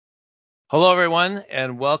Hello, everyone,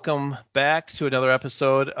 and welcome back to another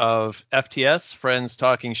episode of FTS, Friends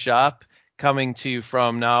Talking Shop, coming to you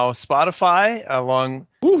from now Spotify,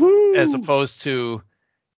 as opposed to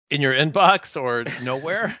in your inbox or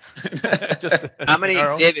nowhere. Just how many,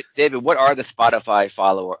 David? What are the Spotify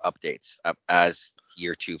follower updates as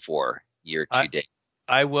year 2 date?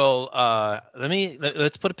 I will.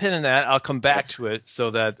 Let's put a pin in that. I'll come back to it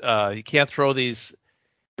so that you can't throw these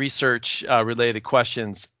research related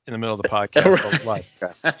questions in the middle of the podcast.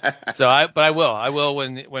 But I will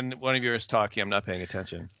when one of you is talking. I'm not paying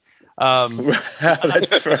attention. That'll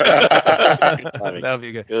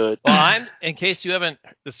be good. Well, in case you haven't,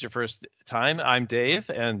 this is your first time, I'm Dave,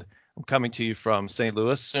 and I'm coming to you from St.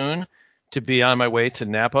 Louis soon to be on my way to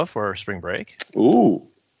Napa for spring break. Ooh.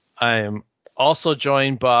 I am also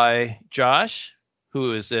joined by Josh,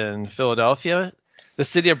 who is in Philadelphia, the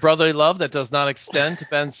city of brotherly love that does not extend to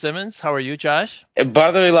Ben Simmons. How are you, Josh?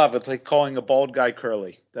 Brotherly love. It's like calling a bald guy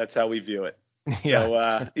curly. That's how we view it.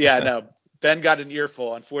 Yeah. So, Ben got an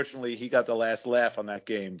earful. Unfortunately, he got the last laugh on that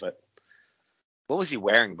game. But what was he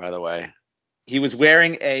wearing, by the way? He was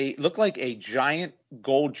wearing looked like a giant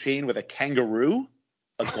gold chain with a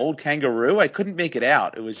gold kangaroo. I couldn't make it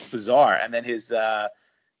out. It was bizarre. And then his, not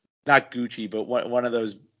Gucci, but one of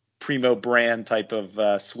those Primo brand type of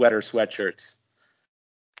sweatshirts.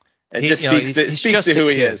 It just speaks to who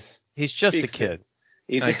he is. He's just a kid.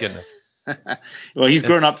 My goodness. Well, he's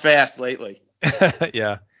grown up fast lately.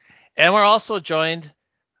 Yeah. And we're also joined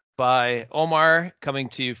by Omar, coming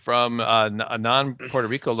to you from a non-Puerto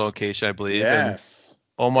Rico location, I believe. Yes.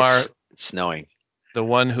 And Omar, it's snowing. The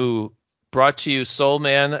one who brought to you Soul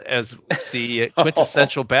Man as the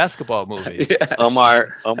quintessential basketball movie. Yes.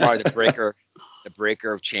 Omar, the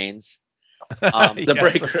breaker of chains. The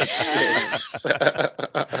breaker.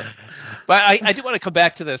 But I do want to come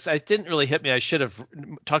back to this. It didn't really hit me. I should have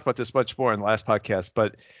talked about this much more in the last podcast.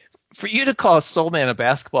 But for you to call Soul Man a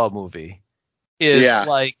basketball movie is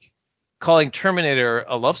like calling Terminator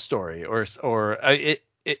a love story, or it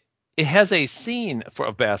has a scene for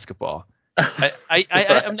a basketball.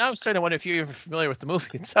 I'm now starting to wonder if you're even familiar with the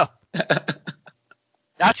movie itself.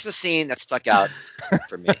 That's the scene that stuck out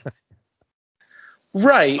for me.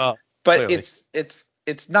 Right. Well, but clearly.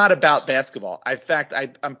 it's not about basketball. In fact,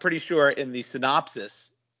 I'm pretty sure in the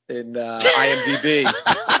synopsis in IMDb,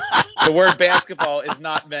 the word basketball is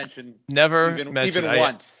not mentioned. Never even mentioned.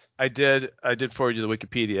 Once. I did forward you the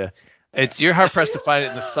Wikipedia. You're hard pressed to find it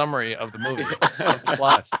in the summary of the movie, of the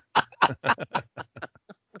plot.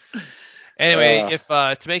 Anyway, if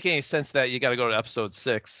to make any sense of that, you got to go to episode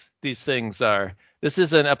 6. This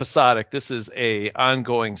isn't episodic. This is a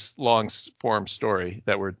ongoing long form story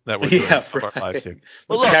that we're doing for our lives here.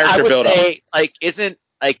 Well, look, I would say, isn't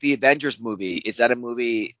like the Avengers movie? Is that a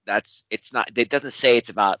movie it's not? It doesn't say it's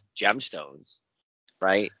about gemstones,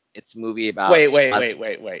 right? It's a movie about. Wait.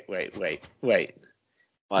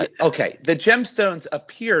 What? Okay, the gemstones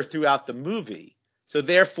appear throughout the movie, so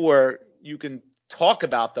therefore you can talk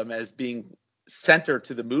about them as being centered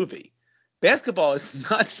to the movie. Basketball is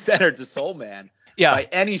not centered to Soul Man. Yeah. By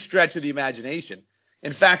any stretch of the imagination.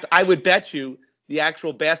 In fact, I would bet you the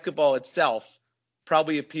actual basketball itself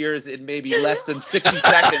probably appears in maybe less than 60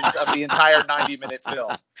 seconds of the entire 90-minute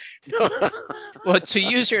film. Well, to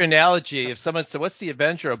use your analogy, if someone said, "What's the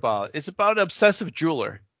Avenger about?" It's about an obsessive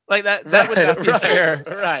jeweler. Like that would not be a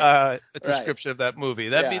fair description of that movie.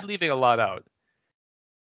 That'd be leaving a lot out.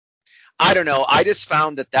 I don't know. I just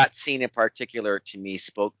found that scene in particular to me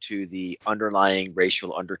spoke to the underlying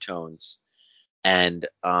racial undertones and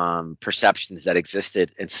perceptions that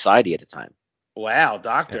existed in society at the time. Wow,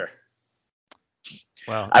 doctor.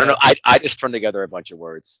 Wow. I don't know. I just thrown together a bunch of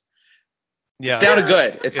words. Yeah. It sounded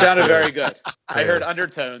good. It sounded very good. I heard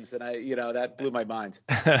undertones, and that blew my mind.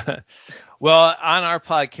 Well, on our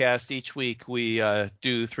podcast each week, we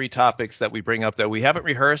do 3 topics that we bring up that we haven't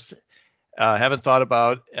rehearsed, haven't thought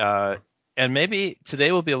about, and maybe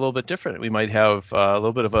today will be a little bit different. We might have a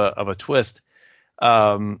little bit of a twist.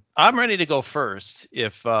 I'm ready to go first.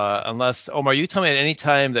 Unless Omar, you tell me at any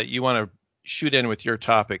time that you want to shoot in with your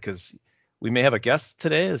topic, because we may have a guest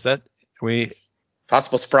today. Is that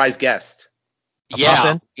possible surprise guest?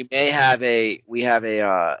 Yeah, we have a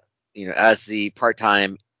as the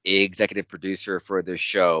part-time executive producer for this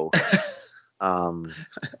show, I'm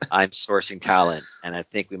sourcing talent, and I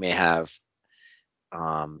think we may have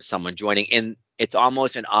someone joining in. It's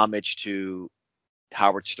almost an homage to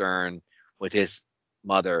Howard Stern with his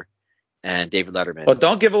mother and David Letterman. Well,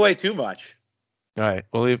 don't give away too much. All right,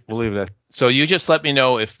 we'll leave that. So you just let me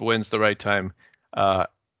know when's the right time. For I'll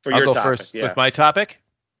your go topic, first with my topic.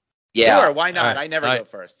 Yeah. Sure, why not? Right. I never go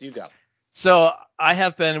first. You go. So I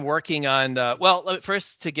have been working on,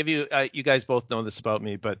 first to give you, you guys both know this about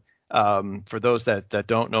me, but for those that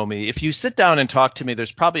don't know me, if you sit down and talk to me,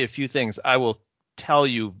 there's probably a few things I will tell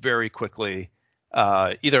you very quickly,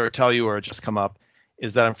 either tell you or just come up,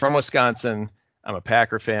 is that I'm from Wisconsin. I'm a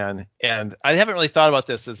Packer fan, and I haven't really thought about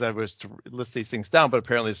this as I was to list these things down, but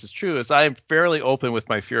apparently this is true, is I'm fairly open with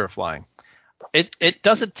my fear of flying. It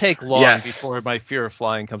doesn't take long before my fear of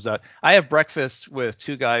flying comes out. I have breakfast with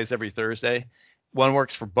two guys every Thursday. One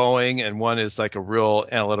works for Boeing, and one is like a real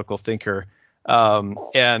analytical thinker.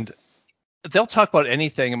 And they'll talk about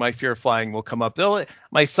anything, and my fear of flying will come up.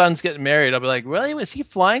 My son's getting married. I'll be like, really? Was he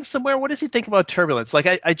flying somewhere? What does he think about turbulence?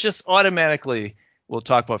 Like I just automatically will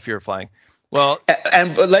talk about fear of flying. Well,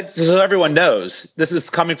 and so everyone knows, this is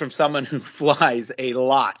coming from someone who flies a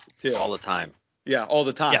lot too. All the time. Yeah, all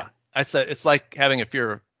the time. Yeah. It's like having a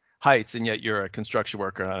fear of heights, and yet you're a construction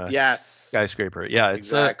worker on a skyscraper. Yeah, it's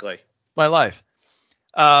exactly my life.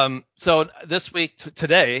 So this week,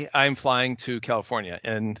 today, I'm flying to California,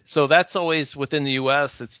 and so that's always within the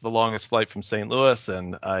U.S. It's the longest flight from St. Louis,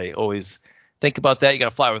 and I always think about that. You got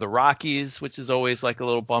to fly over the Rockies, which is always like a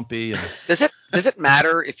little bumpy. And Does it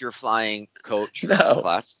matter if you're flying coach or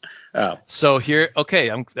class? Oh. So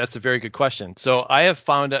that's a very good question. So I have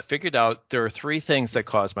figured out there are three things that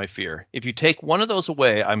cause my fear. If you take one of those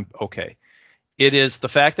away, I'm okay. It is the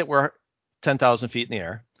fact that we're 10,000 feet in the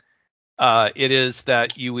air. It is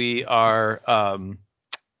that we are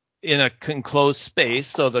in a enclosed space,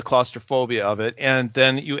 so the claustrophobia of it, and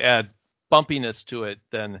then you add bumpiness to it,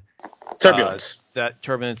 then turbulence. That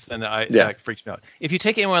freaks me out. If you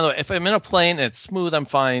take any one of those, if I'm in a plane and it's smooth, I'm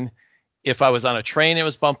fine. If I was on a train, it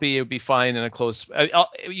was bumpy, it would be fine in a close.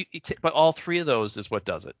 But all three of those is what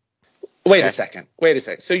does it. Wait a second.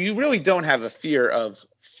 So you really don't have a fear of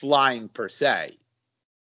flying per se,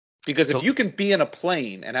 because if you can be in a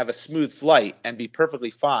plane and have a smooth flight and be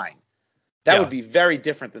perfectly fine, that would be very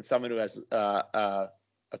different than someone who has a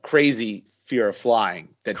crazy fear of flying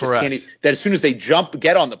that just can't. That as soon as they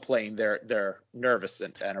get on the plane, they're nervous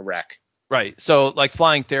and a wreck. Right. So like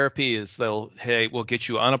flying therapy is we'll get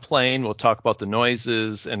you on a plane. We'll talk about the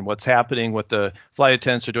noises and what's happening, what the flight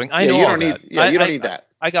attendants are doing. I know all that. You don't need that.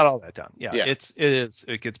 I got all that down. Yeah.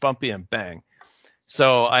 It gets bumpy and bang.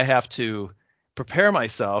 So I have to prepare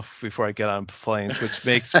myself before I get on planes, which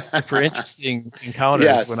makes for interesting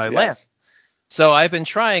encounters when I land. So I've been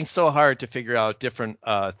trying so hard to figure out different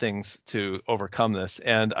things to overcome this,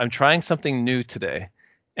 and I'm trying something new today,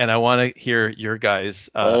 and I want to hear your guys'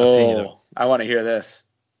 opinion. I want to hear this.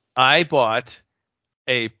 I bought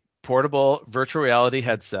a portable virtual reality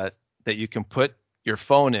headset that you can put your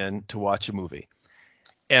phone in to watch a movie.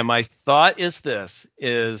 And my thought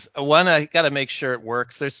is one, I got to make sure it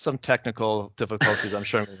works. There's some technical difficulties I'm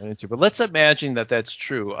sure I'm going to run into, but let's imagine that that's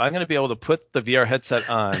true. I'm going to be able to put the VR headset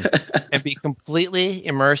on and be completely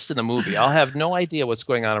immersed in the movie. I'll have no idea what's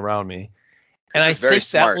going on around me. And I think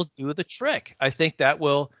that will do the trick. I think that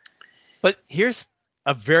will. But here's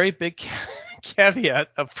a very big caveat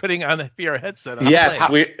of putting on a VR headset on a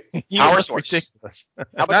plane. Power source. Ridiculous.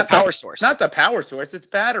 How about the power source? Not the power source. It's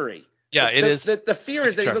battery. Yeah, it is. The fear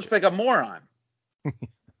is that he looks like a moron.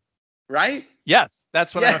 Right? Yes,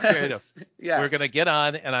 that's what I'm afraid of. Yes. We're going to get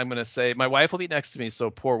on, and I'm going to say, my wife will be next to me, so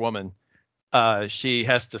poor woman. She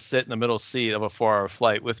has to sit in the middle seat of a 4-hour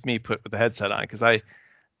flight with me with the headset on, because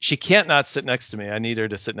she can't not sit next to me. I need her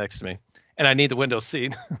to sit next to me. And I need the window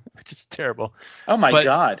seat, which is terrible. Oh, my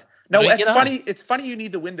God. No, it's funny. It's funny you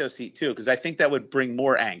need the window seat, too, because I think that would bring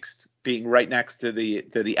more angst, being right next to the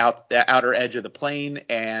outer edge of the plane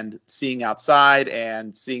and seeing outside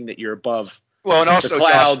and seeing that you're above the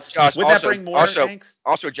clouds. Josh, would that bring more angst?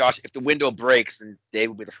 Also, Josh, if the window breaks, then Dave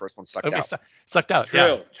will be the first one sucked out. Sucked out.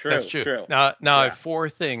 True. That's true. Now I have four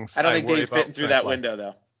things. I don't think Dave's fitting through that window,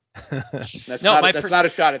 though. That's not a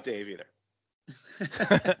shot at Dave either.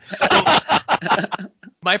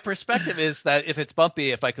 My perspective is that if it's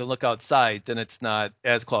bumpy, if I can look outside, then it's not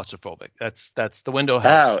as claustrophobic. That's the window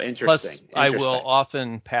helps. Oh, interesting. Plus, I will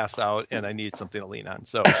often pass out, and I need something to lean on.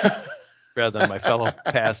 So rather than my fellow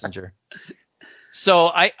passenger.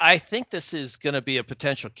 So I think this is going to be a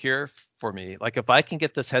potential cure for me. Like if I can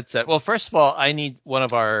get this headset. Well, first of all, I need one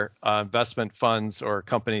of our investment funds or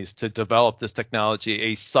companies to develop this technology,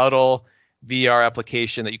 a subtle VR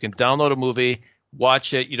application that you can download a movie,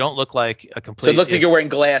 watch it. You don't look like a complete. So it looks like you're wearing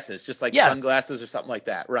glasses, just like sunglasses or something like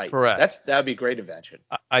that, right? Correct. That would be a great invention.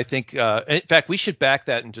 I think, in fact, we should back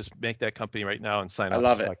that and just make that company right now and sign up.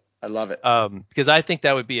 I love it. Because I think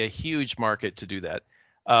that would be a huge market to do that.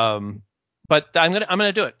 But I'm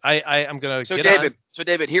gonna do it. I'm gonna. So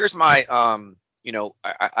David, here's my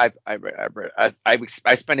I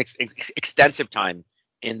spent extensive time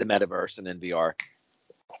in the metaverse and in VR,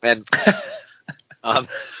 and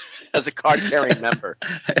as a card-carrying member,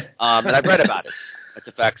 and I've read about it, its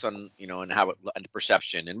effects on and how it and the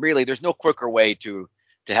perception, and really, there's no quicker way to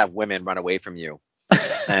have women run away from you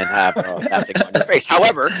and have that thing on your face.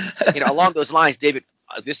 However, along those lines, David,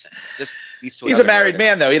 this leads to he's a married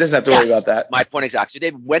man though. He doesn't have to worry about that. My point exactly. So,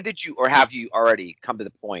 David, when did you, or have you already come to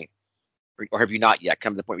the point, or have you not yet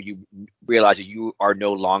come to the point where you realize that you are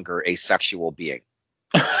no longer a sexual being?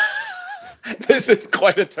 This is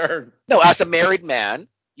quite a turn. No, as a married man,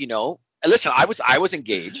 listen, I was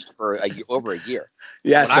engaged for over a year.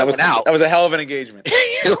 Yes, that was a hell of an engagement.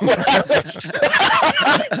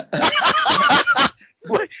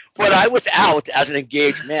 When I was out as an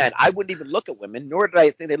engaged man, I wouldn't even look at women, nor did I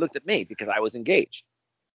think they looked at me, because I was engaged.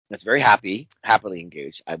 That's very happily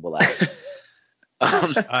engaged, I will add.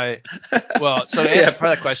 So to answer part of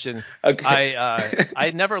that question, okay.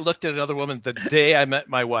 I never looked at another woman the day I met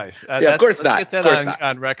my wife. Of course not. Let's get that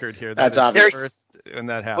on record here. That's obvious. First when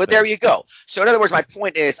that happened. Well, there you go. So in other words, my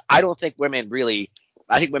point is, I don't think women really.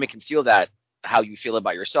 I think women can feel that how you feel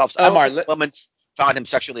about yourself. So Omar, women found him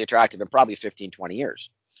sexually attractive in probably 15, 20 years.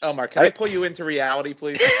 Omar, can I pull you into reality,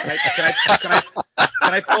 please? Can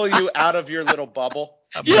I pull you out of your little bubble?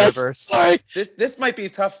 Yes. Sorry. This might be a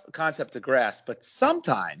tough concept to grasp, but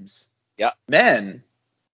sometimes men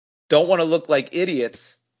don't want to look like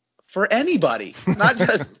idiots for anybody, not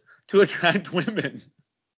just to attract women.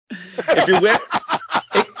 If you're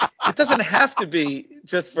it doesn't have to be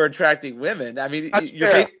just for attracting women. I mean,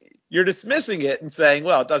 you're dismissing it and saying,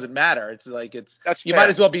 well, it doesn't matter. It's like you might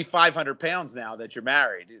as well be 500 pounds now that you're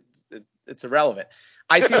married. It's irrelevant.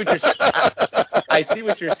 I see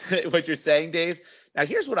what you're saying, Dave. Now,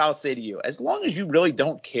 here's what I'll say to you. As long as you really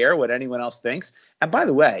don't care what anyone else thinks, and by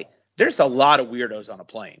the way, there's a lot of weirdos on a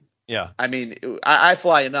plane. Yeah. I mean, I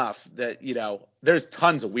fly enough that, there's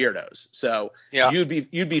tons of weirdos. So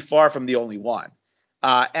you'd be far from the only one.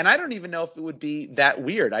 And I don't even know if it would be that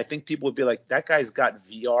weird. I think people would be like, that guy's got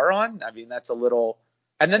VR on. I mean, that's a little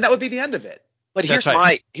 – and then that would be the end of it. But here's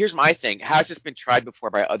my thing. Has this been tried before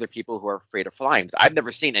by other people who are afraid of flying? I've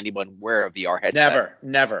never seen anyone wear a VR headset.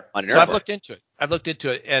 Never. So I've looked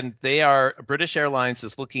into it, and British Airlines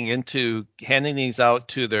is looking into handing these out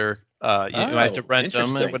to their you might have to rent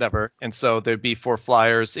them or whatever. And so there'd be for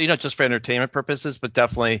flyers, just for entertainment purposes, but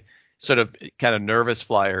definitely sort of kind of nervous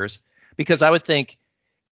flyers, because I would think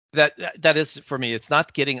that is, for me, it's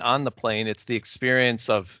not getting on the plane, it's the experience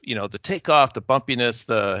of the takeoff, the bumpiness,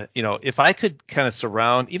 if I could kind of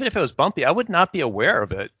surround, even if it was bumpy, I would not be aware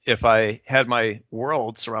of it if I had my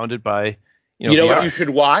world surrounded by VR. What you should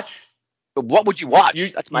watch? But what would you watch?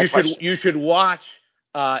 That's my question. You should watch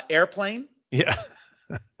Airplane. Yeah.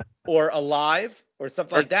 Or Alive or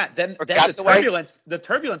something like that. Then the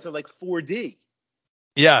turbulence are like 4D.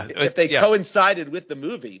 Yeah. If they coincided with the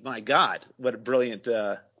movie, my God, what a brilliant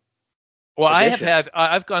well,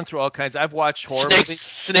 I've gone through all kinds. I've watched horror movies.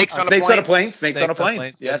 Snakes on a plane. Snakes on a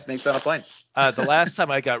plane. Yeah, Snakes on a plane. The last time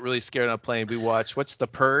I got really scared on a plane, we watched, what's The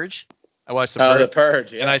Purge? I watched The Purge. The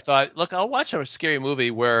Purge, yeah. And I thought, look, I'll watch a scary movie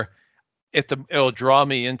where it'll draw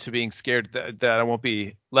me into being scared, that I won't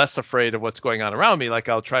be less afraid of what's going on around me. Like,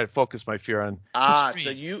 I'll try to focus my fear on the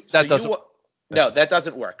screen. No, that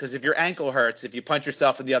doesn't work, because if your ankle hurts, if you punch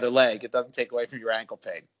yourself in the other leg, it doesn't take away from your ankle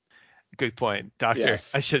pain. Good point, doctor.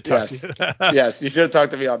 Yes. I should have talked to you. Yes, you should have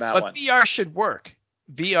talked to me on that one. But VR should work.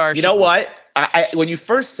 You know what? I when you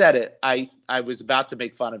first said it, I was about to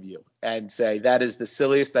make fun of you and say that is the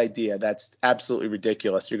silliest idea. That's absolutely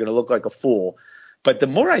ridiculous. You're going to look like a fool. But the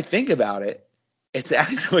more I think about it, it's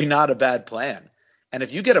actually not a bad plan. And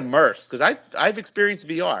if you get immersed, because I've experienced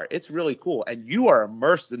VR, it's really cool, and you are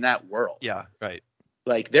immersed in that world. Yeah, right.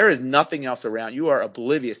 Like, there is nothing else around. You are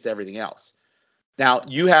oblivious to everything else. Now,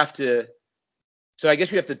 you have to – so I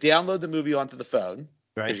guess you have to download the movie onto the phone,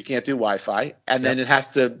 because you can't do Wi-Fi, and then it has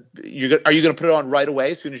to – are you going to put it on right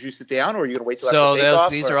away as soon as you sit down, or are you going to wait till after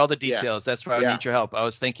takeoff? These are all the details. That's where I need your help. I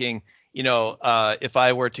was thinking, if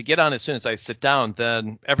I were to get on as soon as I sit down,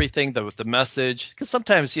 then everything, the message – because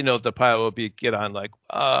sometimes, the pilot will get on like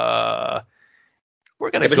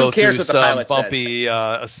we're going to go through some bumpy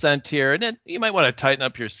ascent here, and then you might want to tighten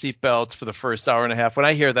up your seatbelts for the first hour and a half. When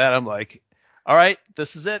I hear that, I'm like, all right,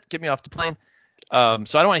 this is it. Get me off the plane. So I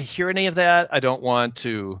don't want to hear any of that. I don't want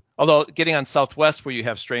to. Although getting on Southwest where you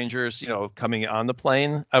have strangers, coming on the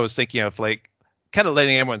plane, I was thinking of like kind of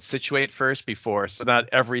letting everyone situate first before, so not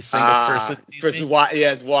every single person sees me.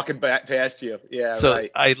 Is walking past you. Yeah. So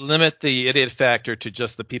right. I limit the idiot factor to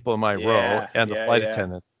just the people in my row and the flight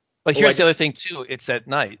attendants. But here's the other thing too. It's at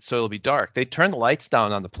night, so it'll be dark. They turn the lights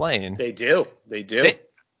down on the plane. They do.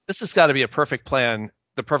 This has got to be a perfect plan,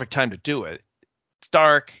 the perfect time to do it. It's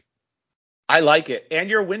dark. I like it. And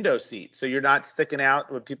your window seat, so you're not sticking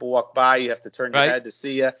out when people walk by. You have to turn your head to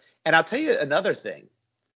see you. And I'll tell you another thing.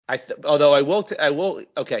 Although I will.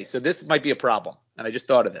 Okay, so this might be a problem, and I just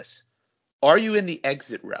thought of this. Are you in the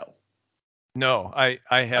exit row? No, I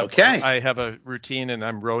have. Okay. I have a routine, and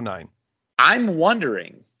I'm row 9. I'm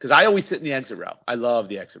wondering, because I always sit in the exit row. I love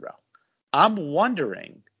the exit row. I'm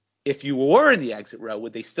wondering if you were in the exit row,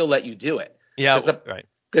 would they still let you do it? Yeah, right.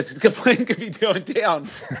 Because the plane could be going down.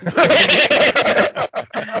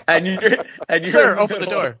 and you're Sir, open the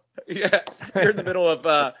door. Yeah, you're in the middle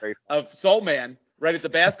of Soul Man, right at the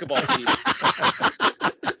basketball team.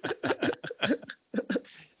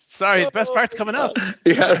 Sorry, the best part's coming up.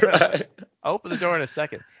 Yeah, right. I'll open the door in a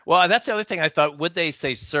second. Well, that's the other thing I thought. Would they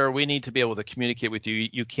say, "Sir, we need to be able to communicate with you.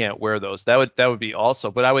 You can't wear those." That would be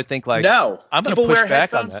also. But I would think like, no, I'm going to push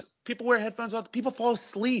back on that. People wear headphones. People fall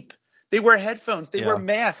asleep. They wear headphones. They wear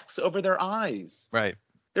masks over their eyes. Right.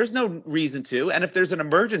 There's no reason to. And if there's an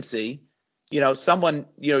emergency, someone,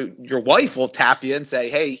 your wife will tap you and say,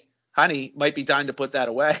 "Hey, honey, might be time to put that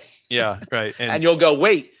away." Yeah, right. And you'll go,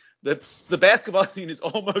 "Wait, the basketball scene is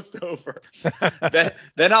almost over."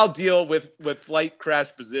 then I'll deal with flight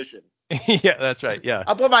crash position. Yeah, that's right. Yeah.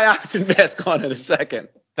 I'll put my oxygen mask on in a second.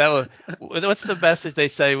 What's the message they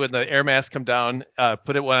say when the air masks come down?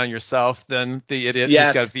 Put it one on yourself, then the idiot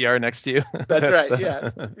who's got VR next to you. That's right.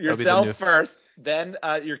 Yeah. Yourself first, then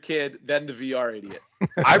your kid, then the VR idiot.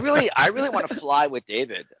 I really want to fly with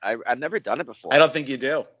David. I've never done it before. I don't think you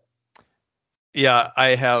do. Yeah,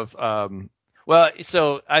 I have. Well,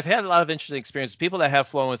 so I've had a lot of interesting experiences. People that have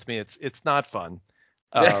flown with me, it's not fun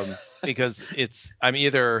because I'm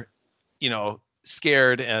either,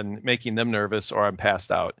 scared and making them nervous, or I'm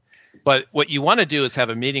passed out. But what you want to do is have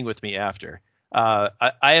a meeting with me after. I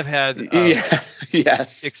have had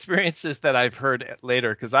experiences that I've heard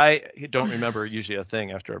later because I don't remember usually a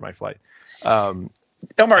thing after my flight. Omar,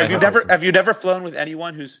 have you never flown with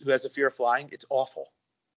anyone who has a fear of flying? It's awful.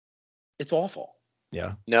 It's awful.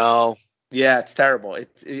 Yeah. No. Yeah, it's terrible.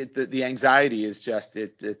 The anxiety is just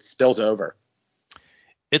it spills over.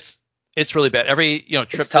 It's really bad. Every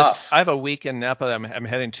trip. It's tough. I have a week in Napa that I'm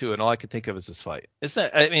heading to, and all I can think of is this flight.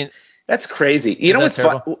 That's crazy.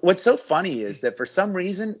 What's so funny is that for some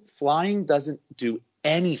reason flying doesn't do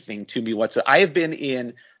anything to me whatsoever. I have been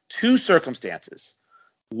in 2 circumstances.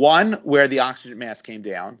 One where the oxygen mask came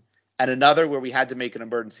down, and another where we had to make an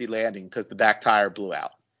emergency landing because the back tire blew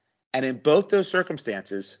out. And in both those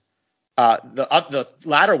circumstances, the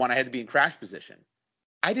latter one I had to be in crash position.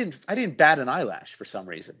 I didn't bat an eyelash for some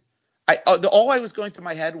reason. All I was going through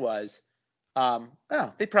my head was,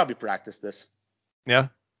 they probably practiced this. Yeah.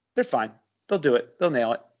 They're fine. They'll do it. They'll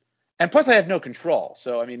nail it. And plus I have no control.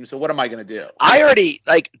 So what am I going to do? I already,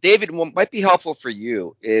 David, what might be helpful for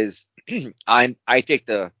you is are you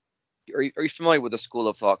familiar with a school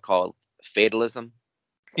of thought called fatalism?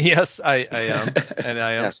 Yes, I am. And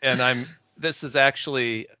I am. Yes. And this is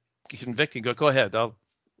actually convicting. Go ahead. So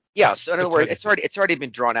in other words, it's already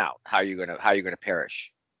been drawn out how you're gonna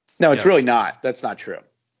perish. No, it's really not. That's not true.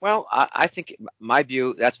 Well, I think my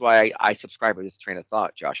view. That's why I subscribe to this train of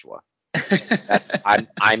thought, Joshua.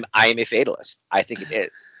 I'm a fatalist. I think it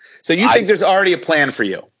is. So you think there's already a plan for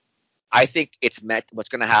you? I think it's meant. What's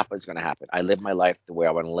going to happen is going to happen. I live my life the way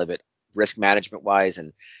I want to live it, risk management wise,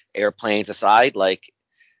 and airplanes aside.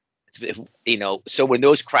 So when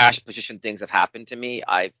those crash position things have happened to me,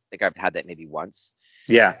 I think I've had that maybe once.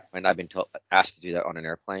 Yeah. When I've been asked to do that on an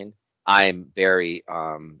airplane, I'm very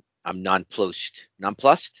I'm nonplussed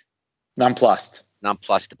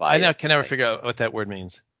by it. I can never figure out what that word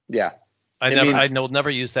means. Yeah. I will never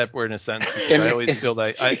use that word in a sentence because I always feel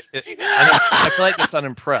like I feel like it's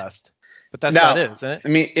unimpressed, but that's not it, isn't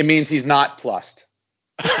it? It means he's not plussed.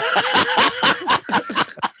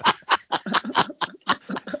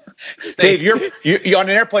 Dave, you're on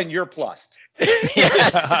an airplane. You're plussed.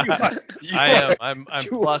 Yes, I am. I'm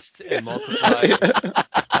plussed and multiplied.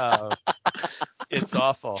 It's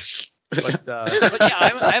awful. But yeah,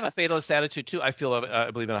 I have a fatalist attitude too. I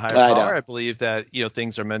believe in a higher power. I believe that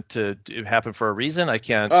things are meant to happen for a reason. I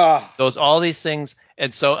can't all these things,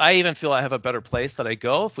 and so I even feel I have a better place that I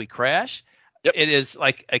go if we crash. Yep. It is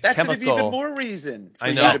like a that's chemical. That's even more reason for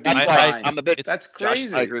I know. You to be fine. I'm a bit. That's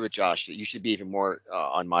crazy. Josh, I agree with Josh that you should be even more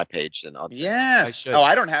on my page than others. Yes.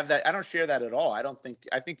 I don't have that. I don't share that at all. I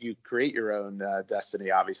think you create your own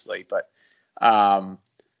destiny, obviously, but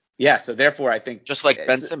Yeah, so therefore I think just like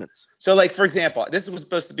Ben Simmons. So like for example, this was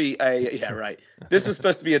supposed to be This was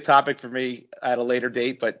supposed to be a topic for me at a later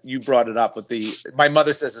date, but you brought it up with my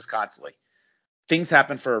mother says this constantly. Things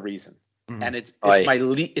happen for a reason. Mm-hmm. And it's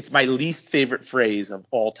my least favorite phrase of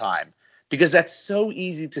all time, because that's so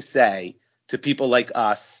easy to say to people like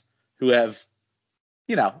us who have,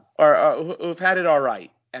 or who've had it all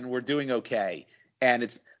right and we're doing okay.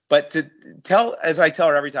 But to tell, as I tell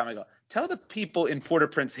her every time I go, tell the people in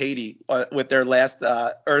Port-au-Prince, Haiti, with their last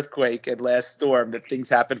earthquake and last storm that things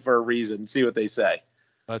happen for a reason. See what they say.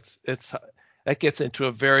 That gets into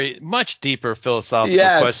a very much deeper philosophical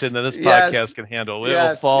question than this podcast can handle. It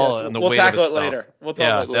will fall on the weight of itself. We'll tackle it later. We'll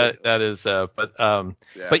talk about it later. That is,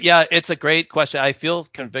 but yeah, it's a great question. I feel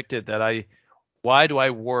convicted that why do I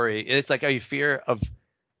worry? It's like, are you fear of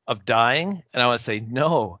dying? And I want to say,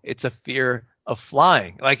 no, it's a fear of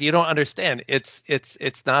flying. Like, you don't understand. It's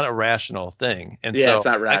not a rational thing. And so it's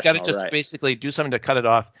not rational, I got to just basically do something to cut it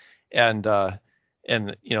off. And there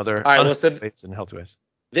are unhealthy ways and healthy ways.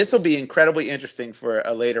 This will be incredibly interesting for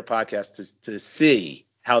a later podcast to see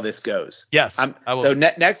how this goes. Yes. So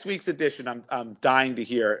next week's edition, I'm dying to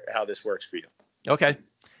hear how this works for you. Okay.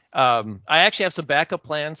 I actually have some backup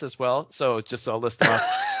plans as well. So I'll list them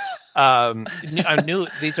off.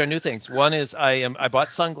 These are new things. One is I bought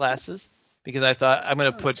sunglasses because I thought I'm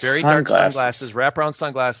going to put very dark sunglasses, wraparound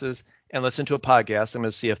sunglasses, and listen to a podcast. I'm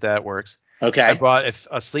going to see if that works. Okay. I bought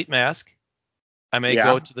a sleep mask. I may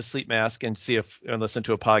go to the sleep mask and listen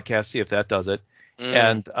to a podcast, see if that does it.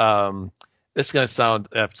 And this is going to sound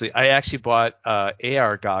absolutely. I actually bought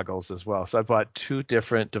AR goggles as well. So I bought 2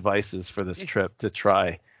 different devices for this trip to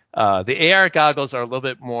try. The AR goggles are a little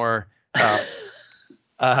bit more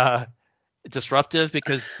disruptive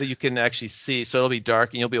because you can actually see. So it'll be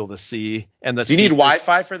dark and you'll be able to see. And do you need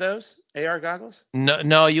Wi-Fi for those AR goggles?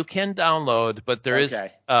 No, you can download, but there is you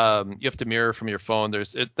have to mirror from your phone.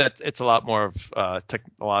 It's a lot more of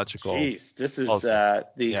technological. Jeez, this is the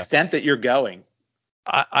extent that you're going.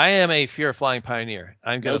 I am a fear of flying pioneer.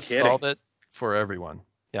 I'm going to solve it for everyone.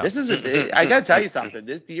 Yeah. This is I got to tell you something.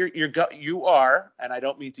 You are, and I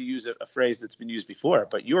don't mean to use a phrase that's been used before,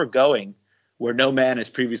 but you are going where no man has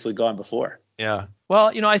previously gone before. Yeah.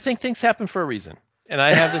 Well, I think things happen for a reason. And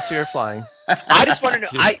I have this fear of flying. I just want to know.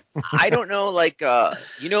 I don't know. Like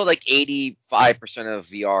 85% of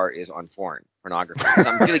VR is on pornography. So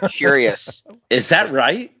I'm really curious. Is that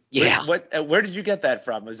right? Yeah. Where did you get that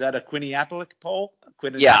from? Is that a Quinnipiac poll?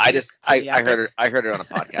 Yeah, I heard it. I heard it on a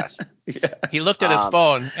podcast. Yeah. He looked at his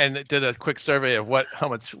phone and did a quick survey of how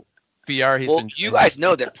much VR he's been. Well, you guys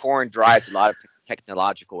know that porn drives a lot of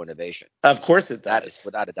technological innovation. Of course it does. That is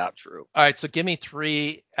without a doubt true. All right, so give me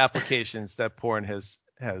 3 applications that porn has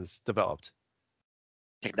developed.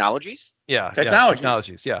 Technologies? Yeah.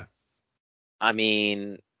 Technologies. Yeah. I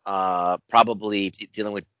mean, probably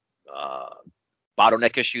dealing with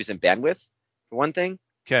bottleneck issues and bandwidth for one thing.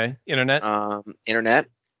 Okay. Internet.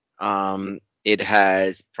 It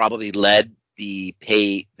has probably led the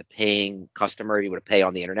paying customer to be able to pay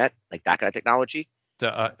on the internet, like that kind of technology.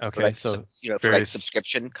 Okay, for like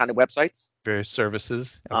subscription kind of websites, various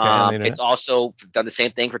services. Okay, it's also done the same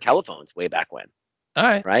thing for telephones way back when. All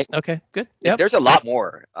right. Right. Okay. Good. Yep. There's a lot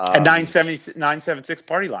more. And 976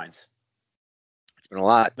 party lines. It's been a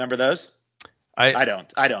lot. Remember those? I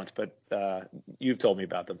don't. But you've told me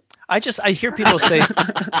about them. I hear people say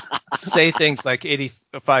things like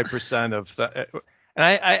 85% of the. And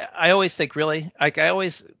I always think, really? Like, I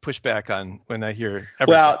always push back on when I hear everything.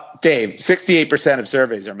 Well, Dave, 68% of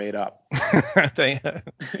surveys are made up.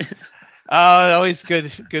 Always good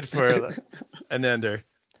for an ender.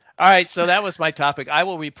 All right, so that was my topic. I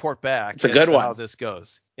will report back. It's a good one. How this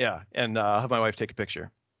goes. Yeah, and I'll have my wife take a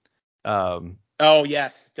picture. Oh,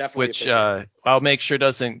 yes, definitely. Which I'll make sure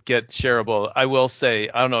doesn't get shareable. I will say,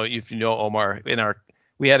 I don't know if you know, Omar,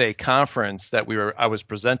 we had a conference that I was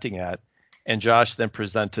presenting at. And Josh then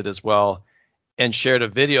presented as well and shared a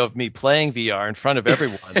video of me playing VR in front of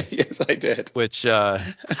everyone. Yes, I did. Which, so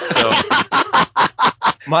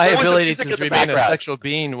my ability to remain a sexual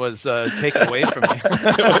being was taken away from me.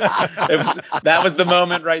 That was the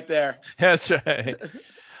moment right there. That's right.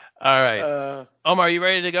 All right. Omar, are you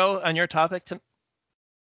ready to go on your topic?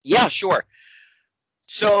 Yeah, sure.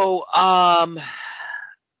 So I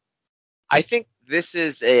think this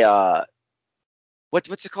is a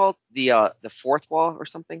what's it called? The fourth wall or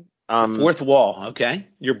something? The fourth wall. Okay.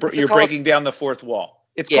 You're breaking down the fourth wall.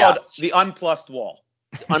 It's called the unplussed wall.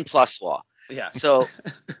 The unplussed wall. Yeah. So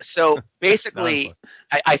basically,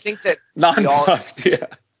 I think that nonplussed. Yeah.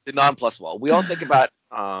 The nonplussed wall. We all think about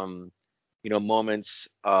moments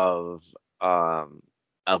of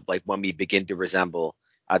like when we begin to resemble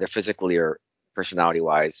either physically or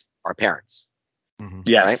personality-wise, our parents. Mm-hmm.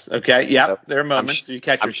 Yes. Right? Okay. Yep. So there are moments you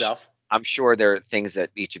catch yourself. I'm sure there are things that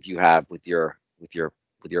each of you have with your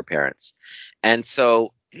parents. And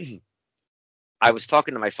so I was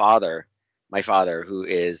talking to my father who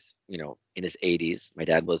is, in his 80s. My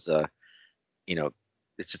dad was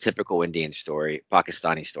it's a typical Indian story,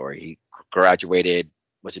 Pakistani story. He graduated,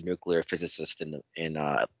 was a nuclear physicist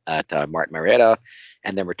at Martin Marietta,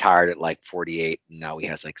 and then retired at like 48, and now he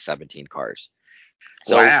has like 17 cars.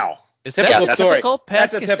 So, wow. Is typical that story. typical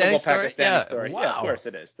That's a typical story? Pakistani story. Wow. Yeah, of course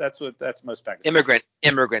it is. That's most Pakistani.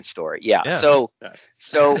 Immigrant story. Yeah. Yeah. So Yes.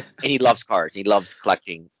 and he loves cars. He loves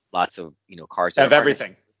collecting lots of cars. Of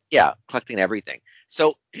everything. Yeah, collecting everything.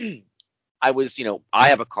 So I was, I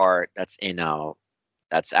have a car that's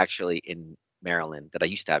actually in Maryland that I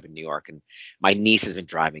used to have in New York, and my niece has been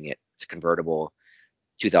driving it. It's a convertible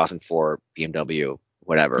 2004 BMW,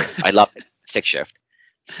 whatever. I love it. Stick shift,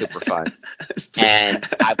 super fun. And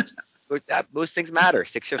those things matter.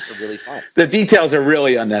 Stick shifts are really fun. The details are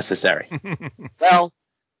really unnecessary. Well,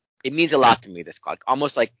 it means a lot to me. This car,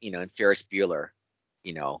 almost like in Ferris Bueller,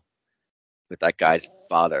 with that guy's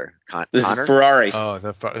father, This Connor. is Ferrari. Oh,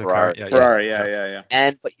 the Ferrari. car. Yeah, Ferrari.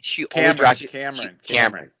 Yeah. But she Cameron. only drives it.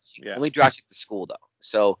 Cameron. She only drives it to school though.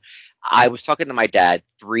 So I was talking to my dad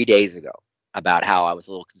 3 days ago about how I was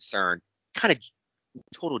a little concerned, kind of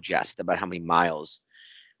total jest about how many miles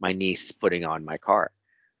my niece is putting on my car.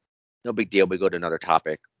 No big deal. We go to another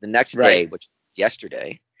topic. The next day, which was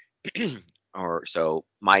yesterday, or so,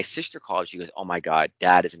 my sister called. She goes, "Oh my God,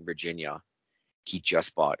 Dad is in Virginia. He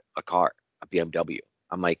just bought a car, a BMW."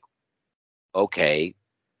 I'm like, okay.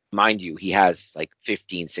 Mind you, he has like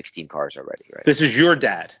 15, 16 cars already, right? This is your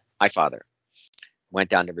dad. My father went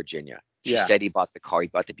down to Virginia. She said he bought the car, he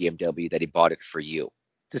bought the BMW, that he bought it for you.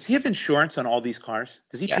 Does he have insurance on all these cars?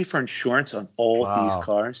 Does he pay for insurance on all these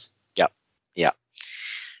cars? Yep. Yeah.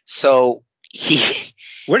 So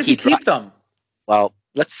where does he keep them? Well,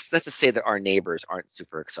 let's just say that our neighbors aren't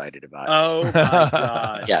super excited about it. Oh my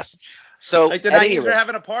God. Yes. So like the neighbors are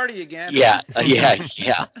having a party again. Yeah.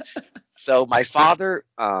 So my father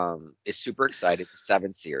is super excited. It's a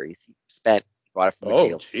 7 Series. He bought it from a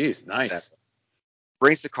deal. Oh, geez, nice.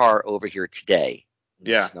 Brings the car over here today.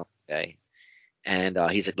 Yeah. Snow day. And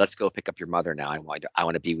he's like, "Let's go pick up your mother now. I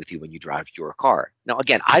want to be with you when you drive your car." Now,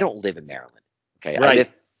 again, I don't live in Maryland. Okay, right. I live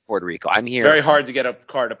in Puerto Rico. I'm here. It's very hard to get a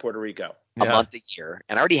car to Puerto Rico. A month a year,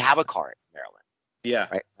 and I already have a car in Maryland. Yeah.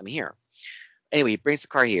 Right. I'm here. Anyway, he brings the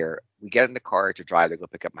car here. We get in the car to drive to go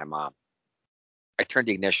pick up my mom. I turn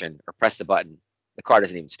the ignition or press the button. The car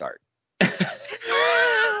doesn't even start.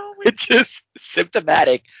 It's just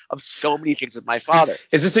symptomatic of so many things with my father.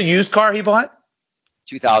 Is this a used car he bought?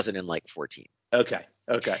 2014. Okay.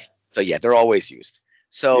 So yeah, they're always used.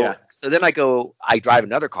 So then I drive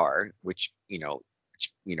another car, which to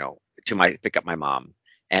pick up my mom.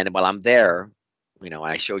 And while I'm there,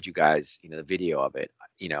 I showed you guys, the video of it.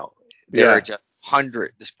 There are just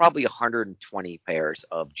there's probably 120 pairs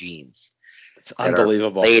of jeans. It's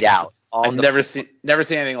unbelievable. Laid out. I've never seen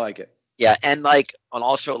anything like it. Yeah, and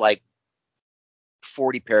also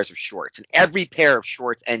 40 pairs of shorts, and every pair of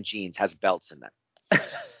shorts and jeans has belts in them.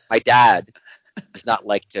 My dad does not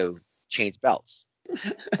like to change belts.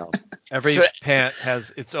 Every pant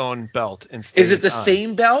has its own belt. Is it the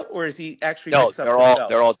same belt, or is he actually? No, they're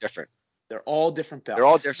all different. They're all different belts. They're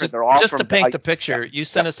all different. They're all just to paint the picture. You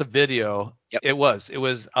sent us a video. Yep. It was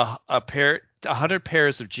a pair, 100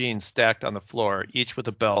 pairs of jeans stacked on the floor, each with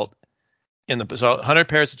a belt. So 100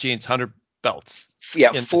 pairs of jeans, 100 belts.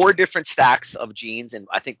 Yeah, 4 different stacks of jeans and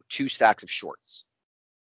I think 2 stacks of shorts.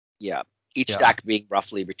 Yeah, each stack being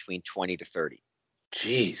roughly between 20 to 30.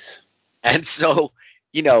 Jeez. And so,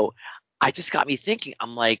 I just got me thinking.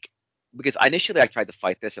 I'm like, because initially I tried to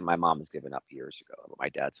fight this, and my mom has given up years ago. But my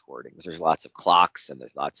dad's hoarding. There's lots of clocks and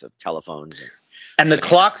there's lots of telephones. And the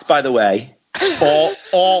clocks, by the way,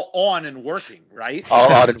 all on and working, right?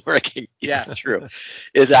 All on and working. Yes, it's true.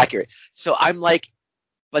 It's accurate. So I'm like,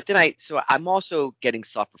 but then I'm also getting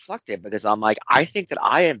self-reflective because I'm like, I think that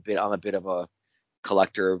I'm a bit of a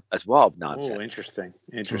collector as well of nonsense. Oh, interesting.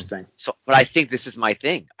 So, but I think this is my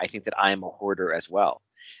thing. I think that I am a hoarder as well.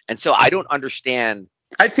 And so I don't understand.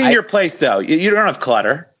 I've seen your place though. You don't have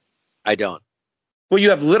clutter. I don't. Well,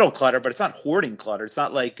 you have little clutter, but it's not hoarding clutter. It's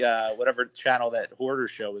not like whatever channel that hoarder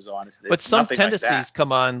show is on. But some tendencies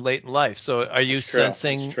come on late in life. So are you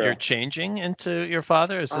sensing you're changing into your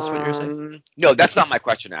father? Is this what you're saying? No, that's not my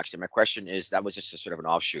question, actually. My question is, that was just a sort of an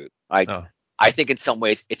offshoot. I think in some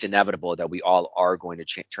ways it's inevitable that we all are going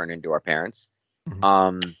to turn into our parents.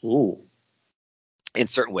 Mm-hmm. In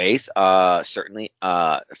certain ways, certainly.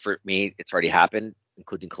 For me, it's already happened.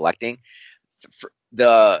 including collecting.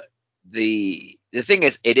 The thing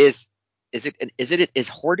is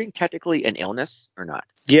hoarding technically an illness or not?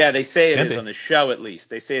 Yeah, they say it Can is be. on the show, at least.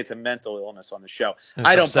 They say it's a mental illness on the show. It's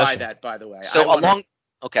I don't buy obsession. that, by the way. So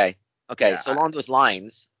okay. Yeah, So along those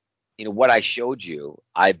lines, what I showed you,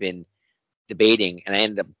 I've been debating, and I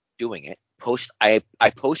ended up doing it. I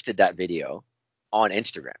posted that video on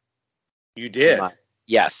Instagram. You did.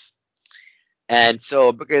 Yes. And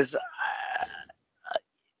so because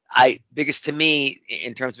to me,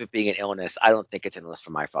 in terms of it being an illness, I don't think it's an illness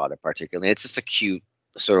for my father particularly. It's just a cute,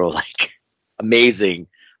 sort of like amazing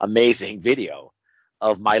video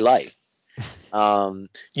of my life.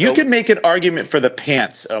 You could make an argument for the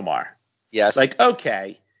pants, Omar. Yes. Like,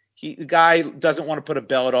 okay, the guy doesn't want to put a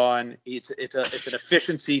belt on. It's an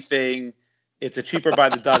efficiency thing. It's a cheaper by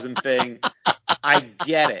the dozen thing. I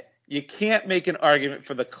get it. You can't make an argument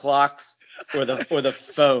for the clocks or the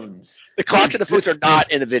phones. The clocks and the phones are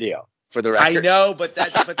not in the video, for the record. I know, but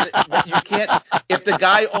you can't. If the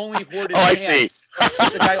guy only hoarded pants, I see.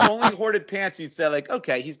 If the guy only hoarded pants, you'd say like,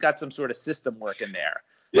 okay, he's got some sort of system working there.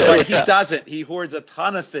 Yeah, but he doesn't. He hoards a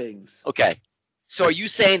ton of things. Okay. So are you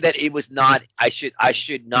saying that it was not? I should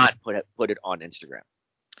not put it on Instagram?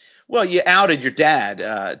 Well, you outed your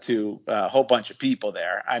dad to a whole bunch of people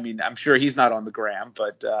there. I mean, I'm sure he's not on the gram,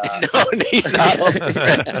 but no, he's not on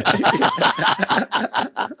the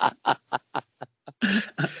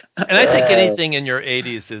And I think anything in your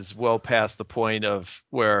 80s is well past the point of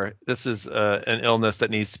where this is an illness that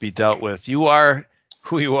needs to be dealt with. You are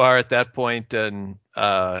who you are at that point, and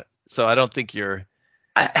so I don't think you're.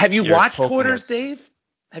 Have you watched Hoarders, it. Dave?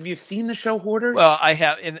 Have you seen the show Hoarders? Well, I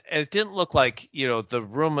have, and it didn't look like, the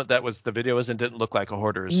room that was the video was in didn't look like a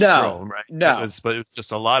hoarder's room, right? No, but it was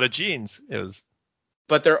just a lot of jeans. It was.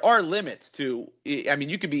 But there are limits to. I mean,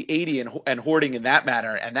 you could be 80 and hoarding in that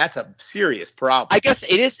manner, and that's a serious problem. I guess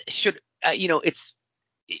it is.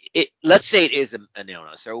 Let's say it is an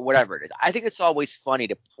illness or whatever it is. I think it's always funny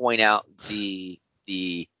to point out the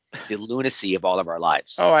lunacy of all of our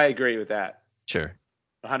lives. Oh, I agree with that. Sure.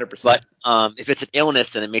 100%. But if it's an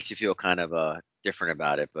illness, then it makes you feel kind of different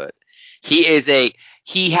about it. But he has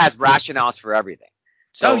rationales for everything.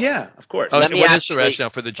 So, yeah, of course. What is the rationale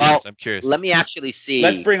for the jeans? I'm curious. Let me actually see.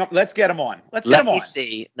 Let's get him on. Let me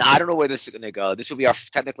see. Now, I don't know where this is going to go. This will be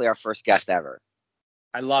technically our first guest ever.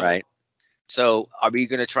 I love it. So are we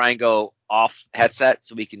going to try and go off headset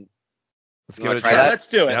so we can? Let's give it a try. try. Let's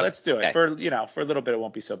do it. Yep. Let's do it. Okay. For a little bit, it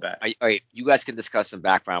won't be so bad. All right. You guys can discuss some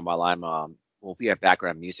background while I'm we have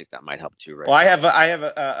background music that might help too, right? Well, I have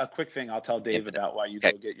a quick thing I'll tell Dave about why you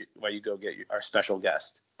go get our special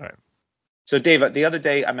guest. All right. So Dave, the other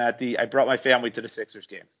day I brought my family to the Sixers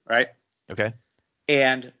game, right? Okay.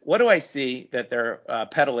 And what do I see that they're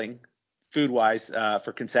peddling food-wise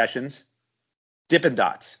for concessions? Dippin'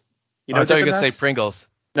 Dots. You know, I thought you were Dippin' gonna Dots? say Pringles.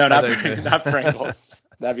 No, not Pringles.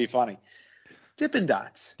 That'd be funny. Dippin'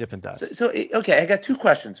 Dots. Dippin' Dots. So okay, I got two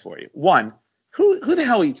questions for you. One, who the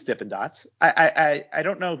hell eats Dippin' Dots? I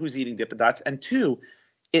don't know who's eating Dippin' Dots. And two,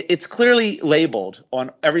 it's clearly labeled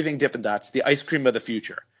on everything Dippin' Dots, the ice cream of the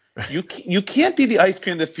future. You can't be the ice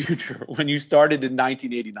cream of the future when you started in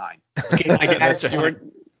 1989. Okay, I guess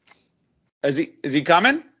Is he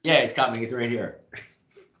coming? Yeah, he's coming. He's right here.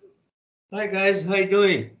 Hi guys, how you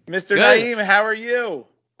doing? Mr. Naeem, how are you?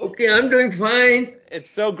 Okay, I'm doing fine. It's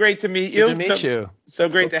so great to meet you. Good to meet you. So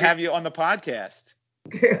great to have you on the podcast.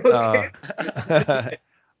 Okay.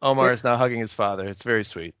 Omar is now hugging his father. It's very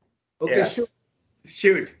sweet. Okay, Yes.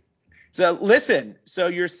 shoot. So listen,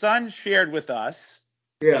 your son shared with us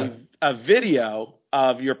a video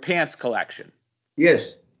of your pants collection.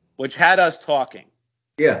 Yes. Which had us talking.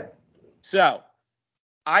 Yeah. So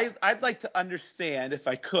I'd like to understand, if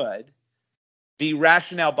I could, the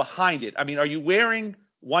rationale behind it. I mean, are you wearing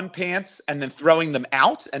one pants and then throwing them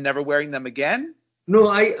out and never wearing them again? No,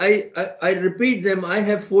 I repeat them. I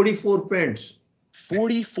have 44 pants.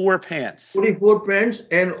 44 pants. 44 pants,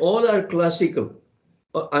 and all are classical.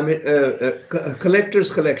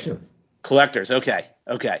 Collector's collection. Collectors. Okay.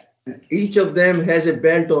 Each of them has a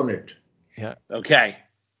belt on it. Yeah. Okay.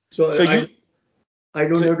 So I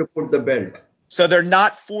don't have to put the belt. So they're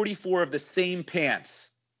not 44 of the same pants.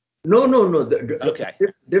 No. Okay.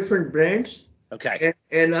 Different brands. Okay.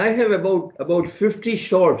 And I have about 50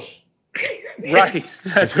 shorts. Right.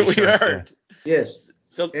 That's what we heard. Yes.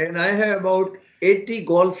 And I have about 80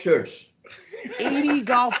 golf shirts. 80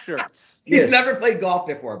 golf shirts. Yes. You've never played golf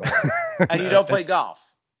before, but And you don't play golf.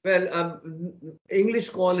 Well, English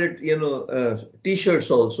call it,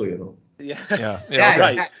 T-shirts also, Yeah.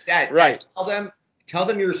 Yeah. Dad, Right. Tell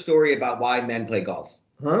them your story about why men play golf.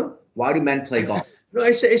 Huh? Why do men play golf? No,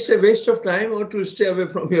 it's a waste of time or to stay away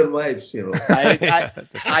from your wives,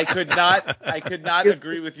 I could not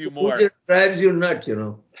agree with you Who more. just drives you nuts,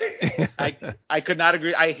 I could not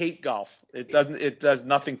agree. I hate golf. It does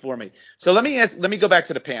nothing for me. So let me go back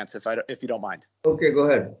to the pants if you don't mind. Okay, go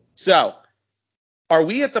ahead. So, are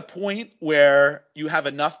we at the point where you have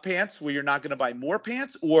enough pants where you're not going to buy more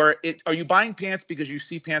pants, or are you buying pants because you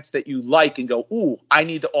see pants that you like and go, ooh, I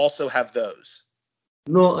need to also have those?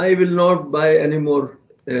 No, I will not buy any more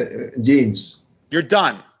jeans. You're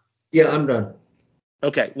done. Yeah, I'm done.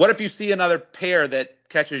 Okay. What if you see another pair that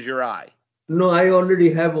catches your eye? No, I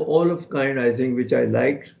already have all of kind, I think, which I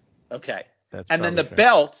liked. Okay. That's and then the fair.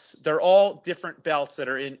 belts, they're all different belts that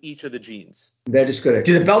are in each of the jeans. That is correct.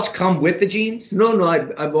 Do the belts come with the jeans? No,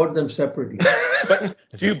 I bought them separately. But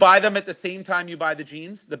do you buy them at the same time you buy the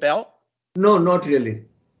jeans, the belt? No, not really.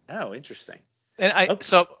 Oh, interesting. And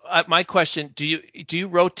my question, do you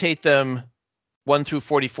rotate them 1 through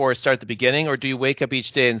 44, start at the beginning, or do you wake up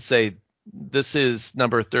each day and say, this is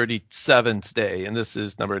number 37's day and this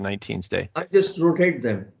is number 19's day? I just rotate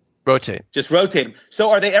them. Just rotate them.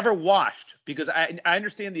 So are they ever washed? Because I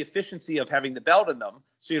understand the efficiency of having the belt in them,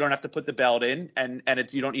 so you don't have to put the belt in, and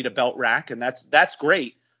you don't need a belt rack, and that's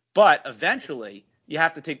great. But eventually you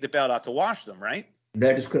have to take the belt out to wash them, right?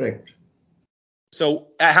 That is correct. So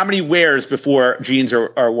how many wears before jeans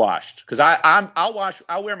are washed? Because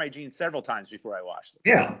I'll wear my jeans several times before I wash them.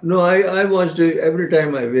 Yeah. No, I wash it every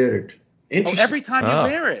time I wear it. Oh, every time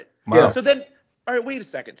you wear it. Wow. Yeah. So then, all right, wait a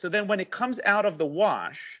second. So then when it comes out of the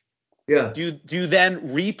wash, yeah, do you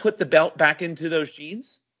then re-put the belt back into those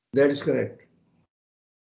jeans? That is correct.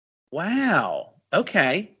 Wow.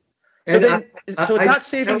 Okay. So And then, I it's not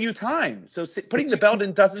saving you time. So putting the belt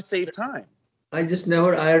in doesn't save time. I just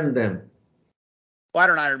never iron them. Well, I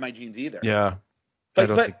don't iron my jeans either. Yeah.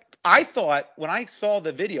 But I thought when I saw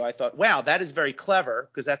the video, I thought, wow, that is very clever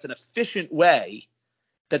because that's an efficient way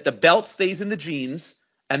that the belt stays in the jeans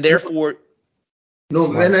and therefore. No,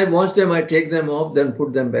 when I wash them, I take them off, then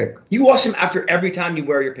put them back. You wash them after every time you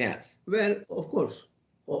wear your pants. Well, of course.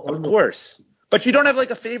 Of course. But you don't have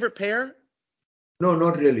like a favorite pair? No,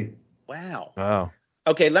 not really. Wow.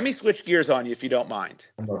 Okay, let me switch gears on you if you don't mind.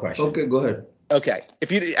 One more question. Okay, go ahead. Okay.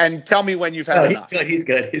 And tell me when you've had enough. He's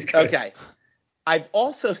good. Okay. I've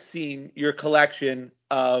also seen your collection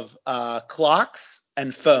of clocks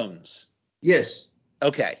and phones. Yes.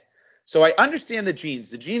 Okay. So I understand the jeans.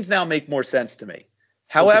 The jeans now make more sense to me.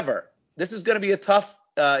 However, this is going to be a tough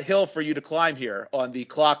hill for you to climb here on the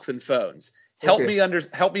clocks and phones. Help me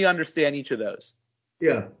understand each of those.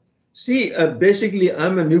 Yeah. See, basically,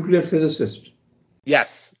 I'm a nuclear physicist.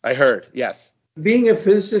 Yes, I heard. Yes. Being a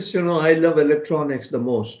physicist, I love electronics the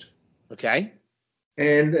most. Okay.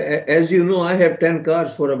 And as you know, I have 10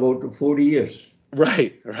 cars for about 40 years.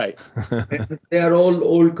 Right. And they are all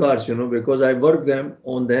old cars, because I work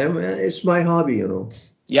on them. And it's my hobby,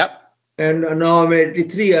 Yep. And now I'm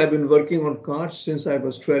 83. I've been working on cars since I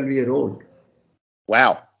was 12 years old.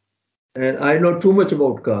 Wow. And I know too much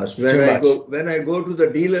about cars. When I go to the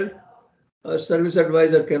dealer, a service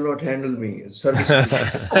advisor cannot handle me.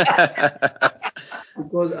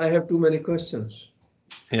 Because I have too many questions.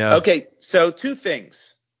 Yeah. Okay, so two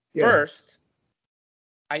things. Yeah. First,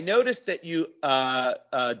 I noticed that you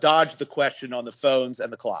dodged the question on the phones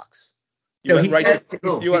and the clocks. You went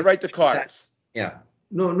right to cars. Yeah.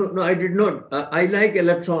 No, I did not. I like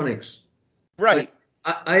electronics. Right.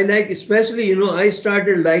 I like, especially, I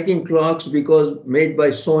started liking clocks because made by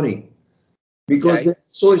Sony. Because they're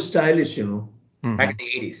so stylish, Mm-hmm. Back in the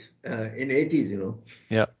 80s. In 80s,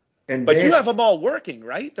 Yeah. But you have them all working,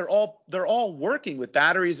 right? They're all working with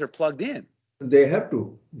batteries or plugged in. They have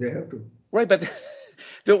to. Right, but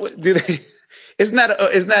do they? Isn't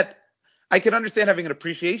that? I can understand having an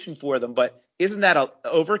appreciation for them, but isn't that a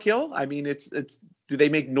overkill? I mean, it's. Do they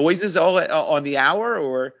make noises all on the hour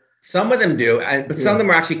or? Some of them do, but some of them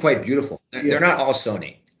are actually quite beautiful. Yeah. They're not all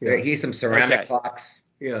Sony. Yeah. Here's some ceramic clocks.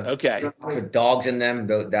 Yeah. Okay. With dogs in them.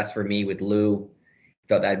 That's for me with Lou.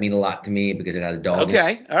 Thought that'd mean a lot to me because it has a dog.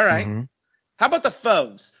 Okay. All right. Mm-hmm. How about the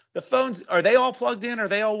phones? The phones, are they all plugged in? Are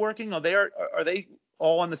they all working? Are they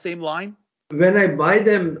all on the same line? When I buy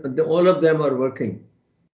them, all of them are working.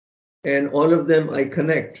 And all of them I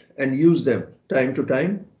connect and use them time to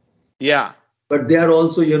time. Yeah. But they are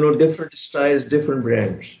also, different styles, different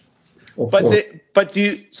brands.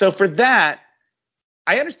 So for that,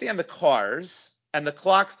 I understand the cars and the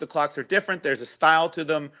clocks. The clocks are different. There's a style to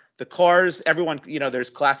them. The cars, everyone, there's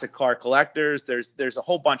classic car collectors. There's a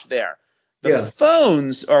whole bunch there. The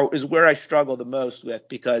phones is where I struggle the most with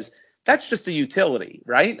because that's just a utility,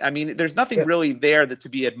 right? I mean, there's nothing really there that to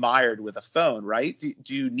be admired with a phone, right?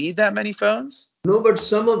 Do you need that many phones? No, but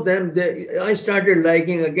some of them, I started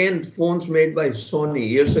liking, again, phones made by Sony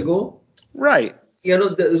years ago. Right.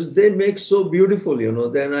 They make so beautiful,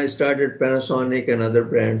 Then I started Panasonic and other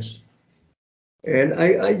brands. And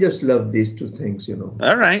I just love these two things,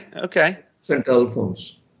 All right. Okay. Central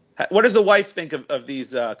phones. What does the wife think of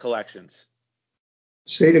these collections?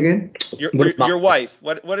 Say it again. Your wife.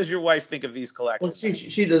 What does your wife think of these collections? Well,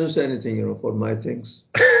 she doesn't say anything, for my things.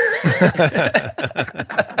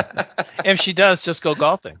 If she does, just go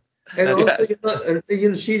golfing. And also,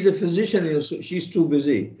 she's a physician, so she's too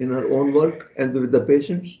busy in her own work and with the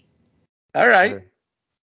patients. All right. Sure.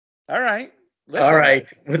 All right. Listen, all right.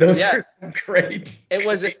 Well, those are great. It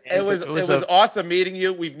was awesome meeting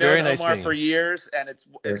you. We've known Omar for years, and it's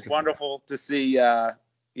wonderful to see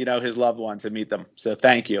his loved ones and meet them. So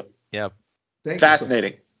thank you. Yep.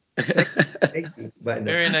 Fascinating. Thank you. Bye now.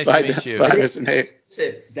 Very nice to meet you. Bye, Mr.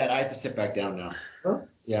 Nate. Dad, I have to sit back down now. Huh?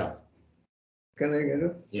 Yeah. Can I get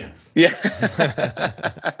up? Yeah.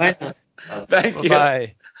 Bye. Thank you.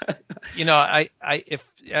 Bye.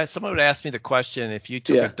 If someone would ask me the question, if you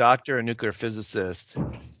took a doctor, a nuclear physicist,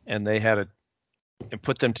 and they had and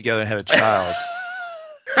put them together and had a child,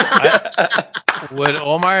 would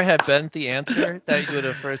Omar have been the answer that you would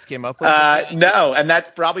have first came up with? No, and that's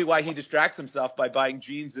probably why he distracts himself by buying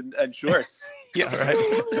jeans and shorts. Yeah, right.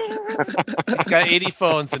 He's got 80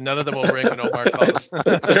 phones and none of them will ring when Omar calls.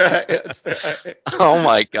 That's right. Oh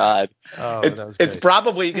my God. Oh, it's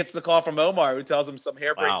probably he gets the call from Omar who tells him some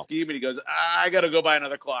harebrained scheme and he goes, I got to go buy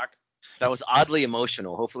another clock. That was oddly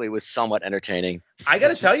emotional. Hopefully it was somewhat entertaining. I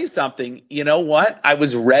got to tell you something. You know what? I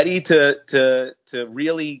was ready to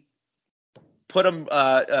really put him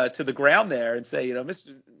to the ground there and say,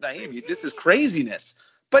 Mr. Naeem, this is craziness.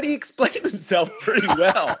 But he explained himself pretty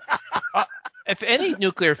well. If any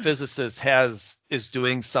nuclear physicist is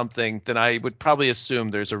doing something, then I would probably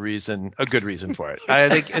assume there's a good reason for it. I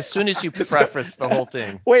think as soon as you preface the whole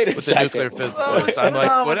thing with the nuclear physicist, I'm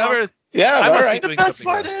like, whatever. Yeah, I must right. be doing the best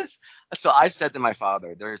something part is, so I said to my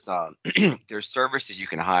father, there's services you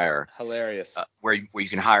can hire. Hilarious. Where you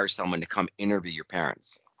can hire someone to come interview your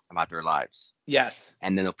parents about their lives. Yes.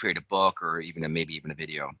 And then they'll create a book or maybe even a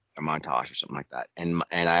video, a montage or something like that. And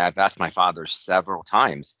I've asked my father several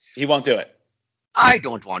times. He won't do it. I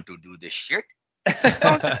don't want to do this shit.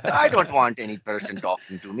 I don't want any person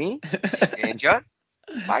talking to me. Stranger.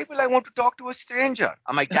 Why will I want to talk to a stranger?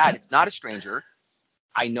 I'm like, Dad, it's not a stranger.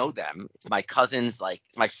 I know them. It's my cousin's,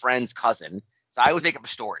 it's my friend's cousin. So I always make up a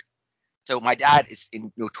story. So my dad is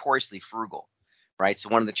notoriously frugal, right? So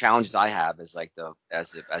one of the challenges I have is as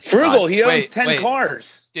frugal. He owns 10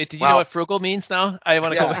 cars. Do you know what frugal means now? I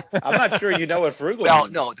want to go back. I'm not sure you know what frugal means. Well,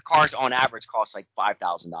 no, the cars on average cost like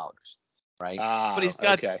 $5,000, right? But he's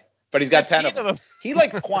got But he's got 10 of them. He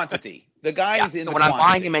likes quantity. The guy is in the when quantity. I'm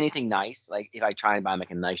buying him anything nice, like if I try and buy him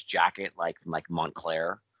a nice jacket from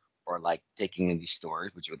Montclair, or taking in these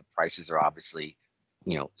stores, which the prices are obviously,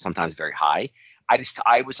 sometimes very high. I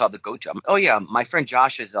always saw the go-to. Oh yeah, my friend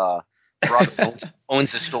Josh's brother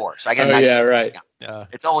owns the store, so I get. Right. Yeah.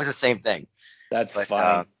 It's always the same thing. That's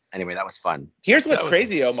funny. Anyway, that was fun. Here's what's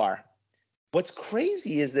crazy, Omar. What's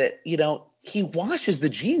crazy is that he washes the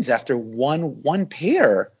jeans after one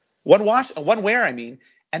wear,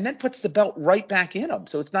 and then puts the belt right back in them.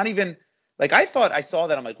 So it's not even I thought I saw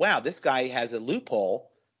that. I'm like, wow, this guy has a loophole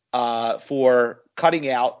for cutting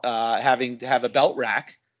out having to have a belt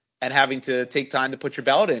rack and having to take time to put your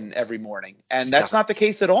belt in every morning. And that's not the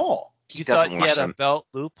case at all. You thought he had a belt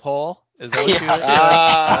loophole? Is that what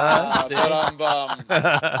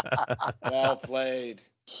you were Well played.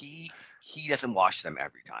 He doesn't wash them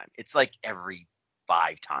every time. It's like every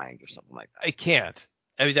 5 times or something like that. I can't.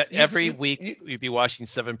 I mean, every week we'd be washing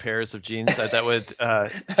 7 pairs of jeans. That would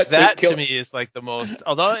that to me is like the most.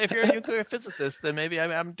 Although if you're a nuclear physicist, then maybe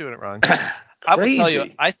I'm doing it wrong. I will tell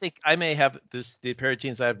you, I think I may have the pair of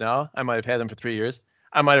jeans I have now. I might have had them for 3 years.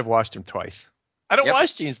 I might have washed them twice. I don't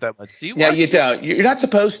wash jeans that much. Do you? Yeah, you don't. You're not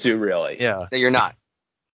supposed to, really. Yeah. You're not.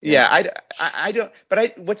 Yeah, I don't.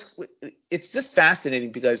 But it's just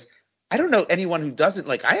fascinating because I don't know anyone who doesn't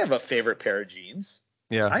I have a favorite pair of jeans.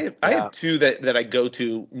 Yeah. I have 2 that I go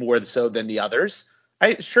to more so than the others.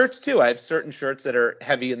 Shirts too. I have certain shirts that are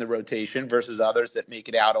heavy in the rotation versus others that make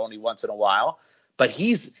it out only once in a while. But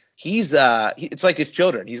he's it's like his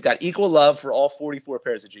children. He's got equal love for all 44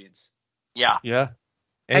 pairs of jeans. Yeah. Yeah.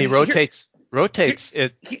 And he rotates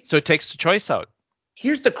it so it takes the choice out.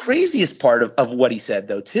 Here's the craziest part of what he said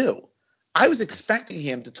though too. I was expecting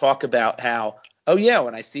him to talk about how, oh yeah,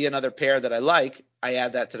 when I see another pair that I like, I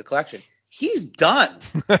add that to the collection. he's done.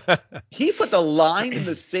 He put the line in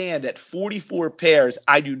the sand at 44 pairs.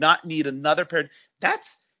 I do not need another pair.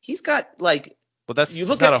 He's got like. Well, that's you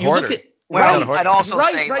look not at a hoarder. you look at. Well, Right, I'd also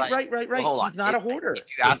say right. Well, hold on. He's not a hoarder. If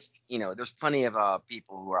you ask, there's plenty of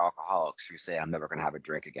people who are alcoholics who say I'm never going to have a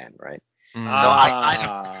drink again, right? Mm. So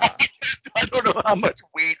I don't know how much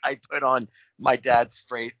weight I put on my dad's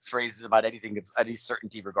phrases about anything, any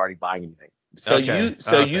certainty regarding buying anything. So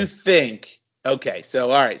you think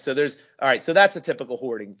so all right, so that's a typical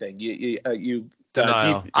hoarding thing. You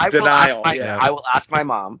denial. I denial. will ask my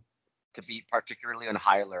mom to be particularly on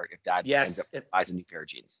high alert if dad ends up buys a new pair of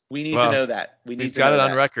jeans. We need to know that. We've got it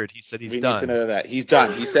on record. He said he's done. We need to know that. He's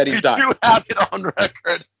done. He said he's done. You have it on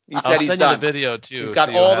record. He said he's done. I'll send you the video too. He's got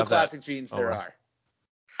so all the classic jeans there are.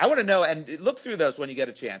 I want to know, and look through those when you get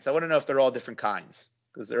a chance. I want to know if they're all different kinds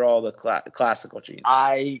because they're all the classical jeans.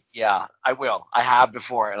 I will. I have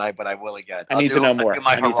before, but I will again. I need to know more.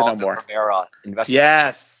 I need to know more. Rivera investigation.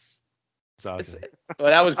 Yes. Awesome. Well,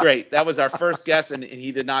 that was great. That was our first guess, and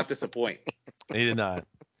he did not disappoint. He did not.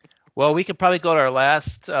 Well, we could probably go to our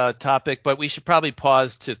last topic, but we should probably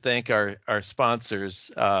pause to thank our sponsors.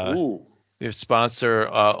 We have sponsor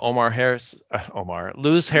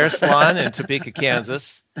Lou's Hair Salon in Topeka,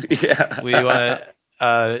 Kansas. Yeah. We want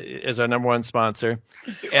to is our number one sponsor.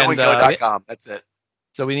 And that's it.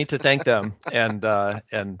 So we need to thank them, and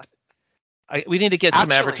we need to get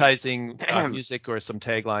some advertising music or some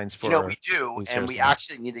taglines for. We do, and we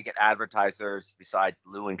actually need to get advertisers besides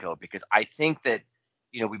Lou & Co. because I think that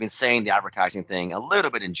we've been saying the advertising thing a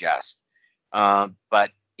little bit in jest, but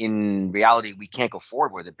in reality we can't go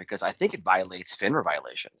forward with it because I think it violates FINRA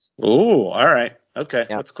violations. Oh, all right, okay,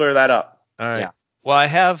 let's clear that up. All right. Yeah. Well, I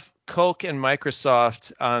have Coke and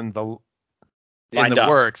Microsoft on in the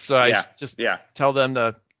works, so I just tell them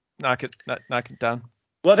to knock it down.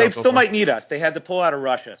 Well, they still might need us. They had to pull out of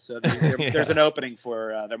Russia, so there's an opening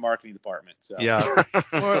for their marketing department. So. Yeah,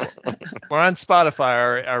 we're on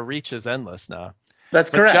Spotify. Our reach is endless now.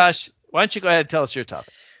 That's correct. Josh, why don't you go ahead and tell us your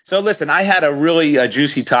topic? So listen, I had a really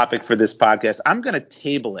juicy topic for this podcast. I'm going to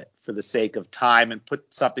table it for the sake of time and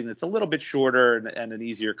put something that's a little bit shorter and an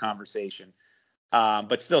easier conversation,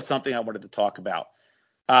 but still something I wanted to talk about.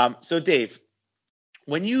 So Dave,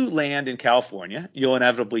 when you land in California, you'll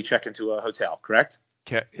inevitably check into a hotel, correct?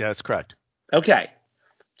 Yeah, that's correct. Okay.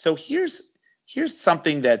 So here's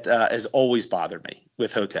something that has always bothered me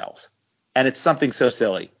with hotels, and it's something so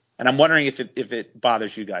silly, and I'm wondering if it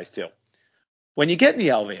bothers you guys too. When you get in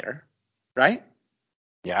the elevator, right?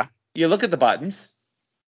 Yeah. You look at the buttons,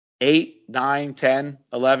 8, 9, 10,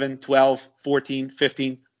 11, 12, 14,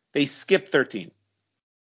 15. They skip 13.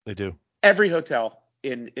 They do. Every hotel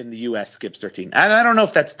in the U.S. skips 13. And I don't know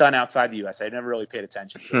if that's done outside the U.S. I never really paid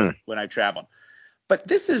attention to it when I traveled. But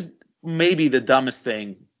this is maybe the dumbest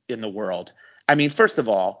thing in the world. I mean, first of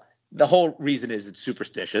all, the whole reason is it's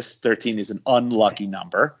superstitious. 13 is an unlucky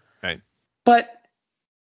number. Right. But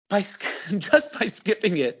just by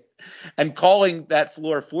skipping it and calling that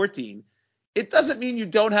floor 14, it doesn't mean you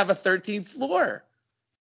don't have a 13th floor.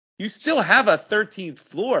 You still have a 13th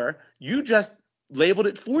floor. You just labeled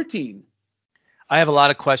it 14. I have a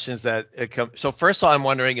lot of questions so first of all, I'm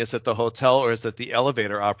wondering, is it the hotel or is it the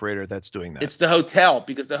elevator operator that's doing that? It's the hotel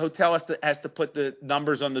because the hotel has to put the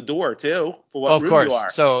numbers on the door too for what room you are.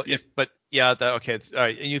 So okay. All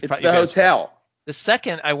right. It's the hotel. The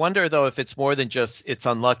second, I wonder though if it's more than just it's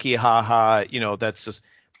unlucky, that's just.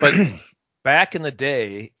 But back in the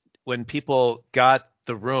day when people got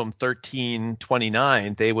the room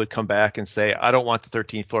 1329, they would come back and say, I don't want the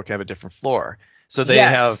 13th floor, can I have a different floor? So they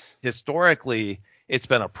have historically, it's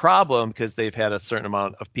been a problem because they've had a certain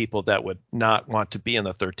amount of people that would not want to be on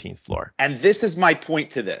the 13th floor. And this is my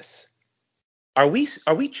point to this. Are we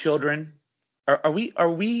children? Are we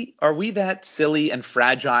that silly and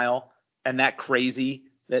fragile and that crazy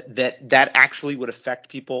that actually would affect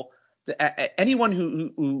people? Anyone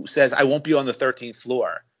who says I won't be on the 13th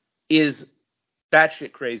floor is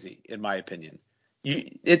batshit crazy, in my opinion.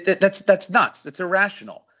 That's nuts. That's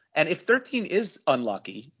irrational. And if 13 is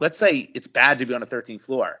unlucky, let's say it's bad to be on the 13th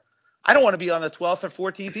floor, I don't want to be on the 12th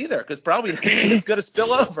or 14th either because probably it's going to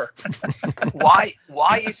spill over.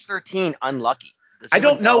 Why is 13 unlucky? I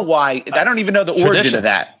don't know why. I don't even know the origin of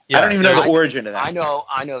that. Yeah, I don't even know the origin of that. I know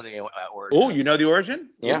the origin. Oh, you know the origin?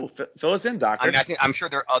 Yeah. Ooh, fill us in, doctor. I'm sure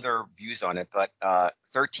there are other views on it, but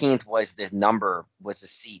 13th was the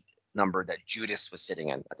seat number that Judas was sitting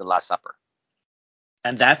in at the Last Supper.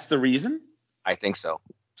 And that's the reason? I think so.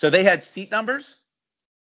 So they had seat numbers?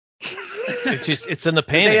 It's in the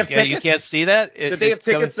painting. You can't see that? Did they have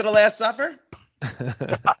tickets to the Last Supper?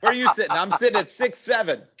 Where are you sitting? I'm sitting at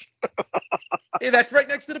 6'7". Hey, that's right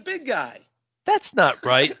next to the big guy. That's not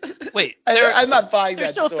right. Wait, I'm not buying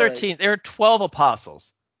there's that no story. 13. There are 12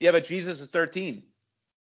 apostles. Yeah, but Jesus is 13.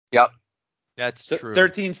 Yep. That's So true.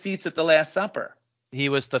 13 seats at the Last Supper. He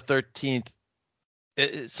was the 13th.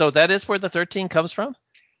 So that is where the 13 comes from?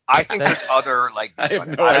 I think there's other like. I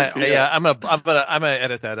have no idea. Yeah, I'm gonna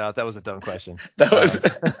edit that out. That was a dumb question. That was.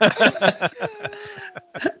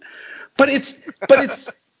 But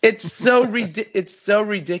it's so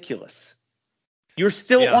ridiculous. You're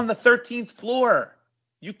still on the 13th floor.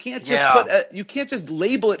 You can't just you can't just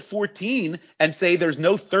label it 14 and say there's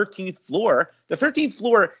no 13th floor. The 13th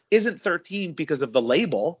floor isn't 13 because of the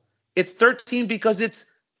label. It's 13 because it's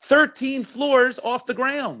 13 floors off the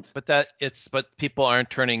ground. But people aren't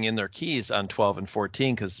turning in their keys on 12 and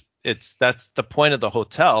 14 because that's the point of the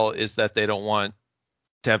hotel is that they don't want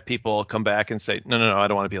to have people come back and say, no, I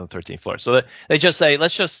don't want to be on the 13th floor. So they just say,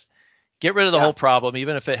 let's just get rid of the whole problem,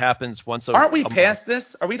 even if it happens once a month. Aren't we past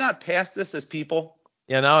this? Are we not past this as people?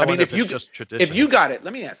 Yeah, no, I mean, if it's just tradition. If you got it,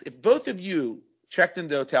 let me ask. If both of you checked into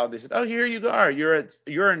the hotel and they said, oh, here you are. You're in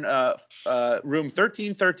room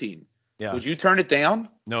 1313. Yeah. Would you turn it down?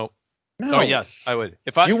 No. No. Oh, yes, I would.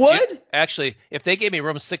 You would? If they gave me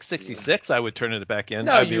room 666, I would turn it back in.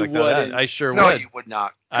 No, I'd be you like, wouldn't. No, I sure No, would. you would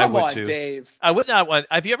not. I Come would on, too. Dave. I would not want.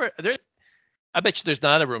 Have you ever? I bet you there's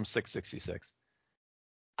not a room 666.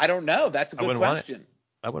 I don't know. That's a good question.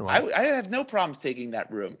 I wouldn't want it. I have no problems taking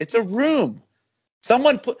that room. It's a room.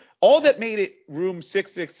 Someone put all that made it room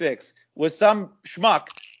 666 was some schmuck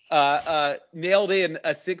nailed in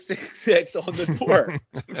a 666 on the door.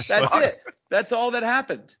 That's it. That's all that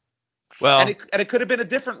happened. Well, and it could have been a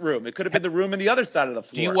different room. It could have been the room on the other side of the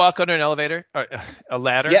floor. Do you walk under an elevator or a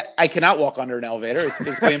ladder? Yeah, I cannot walk under an elevator. It's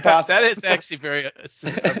physically impossible. That is actually very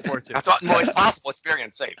unfortunate. That's not it's possible. It's very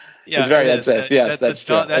unsafe. Yeah, it's very unsafe. Yes, that's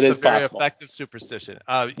true. That's it is a very possible. effective superstition.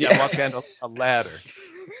 Walk under a ladder.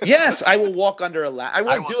 Yes, I will walk under a ladder. I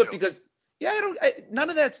won't do it too. because none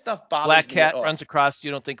of that stuff bothers Black me. cat at all. runs across.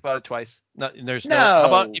 You don't think about it twice. No. No. How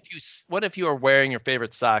about what if you are wearing your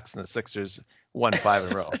favorite socks and the Sixers won 5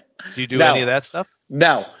 in a row? Do you do No. any of that stuff?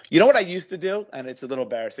 No. You know what I used to do, and it's a little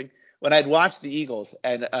embarrassing. When I'd watch the Eagles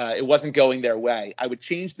and it wasn't going their way, I would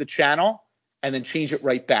change the channel and then change it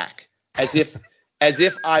right back, as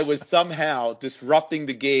if I was somehow disrupting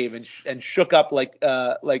the game and shook up like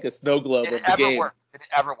a snow globe of the game. Did it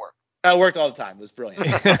ever work? It worked all the time. It was brilliant.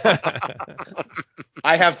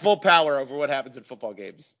 I have full power over what happens in football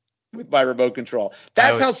games with my remote control.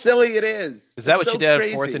 That's how silly it is. Is that it's what so you did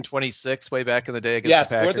crazy. at 4th and 26 way back in the day against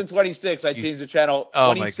the Packers? Yes, 4th and 26. I changed the channel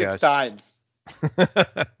 26 times.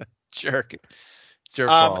 Jerk. It's your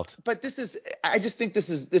fault. But I just think this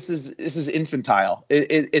is infantile.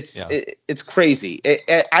 It's crazy.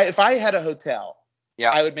 If I had a hotel,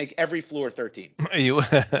 I would make every floor 13.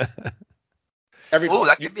 Oh,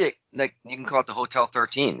 that could be like you can call it the Hotel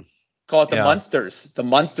 13. Call it the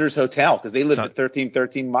Munsters Hotel, because they live at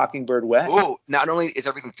 1313 Mockingbird Way. Oh, not only is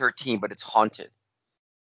everything 13, but it's haunted.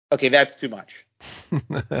 Okay, that's too much.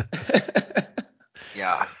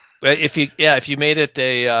 Yeah. But if you made it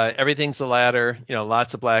everything's a ladder,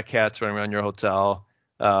 lots of black cats running around your hotel.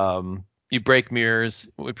 You break mirrors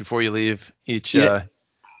before you leave each.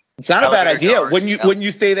 It's not a bad idea. Wouldn't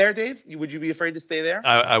you stay there, Dave? Would you be afraid to stay there?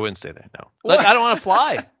 I wouldn't stay there. No. Look, I don't want to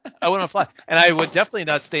fly. And I would definitely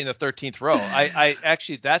not stay in the 13th row. I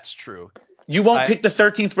actually, that's true. You won't pick the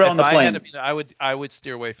 13th row on the plane. I would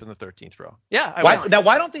steer away from the 13th row. Yeah. Now,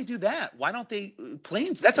 why don't they do that? Why don't they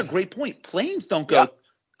planes? That's a great point. Planes don't go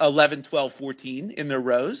 11, 12, 14 in their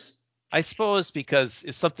rows. I suppose because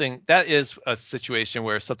that is a situation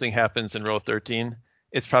where something happens in row 13.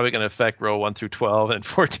 It's probably going to affect row 1 through 12 and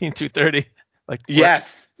 14 through 30.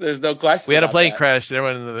 Yes, there's no question. We had a plane crash.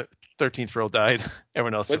 Everyone in the 13th row died.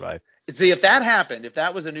 Everyone else survived. See, if that happened, if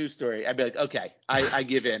that was a news story, I'd be like, okay, I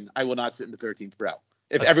give in. I will not sit in the 13th row.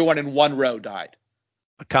 If everyone in one row died.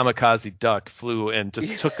 A kamikaze duck flew and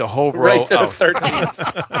just took the whole row right to out. The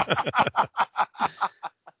 13th.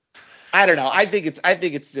 I don't know. I think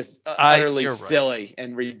it's just utterly silly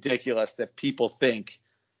and ridiculous that people think.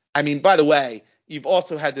 I mean, by the way, you've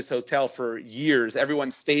also had this hotel for years.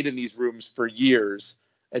 Everyone stayed in these rooms for years.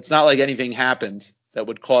 It's not like anything happened that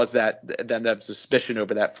would cause them to have suspicion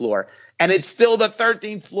over that floor. And it's still the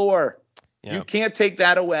 13th floor. Yeah. You can't take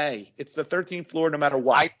that away. It's the 13th floor no matter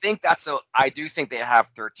what. I do think they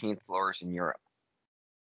have 13th floors in Europe.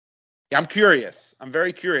 Yeah, I'm curious. I'm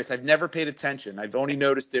very curious. I've never paid attention. I've only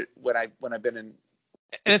noticed it when I've been in.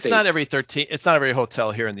 And it's not every 13. It's not every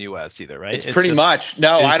hotel here in the U.S. either, right? It's pretty much.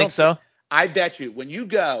 No, I don't think so. I bet you when you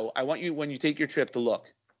go, I want you when you take your trip to look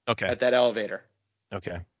at that elevator.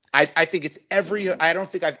 Okay. I think it's I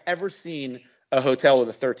don't think I've ever seen a hotel with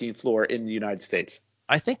a 13th floor in the United States.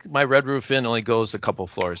 I think my Red Roof Inn only goes a couple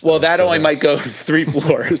floors. Well, that only might go 3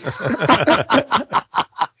 floors.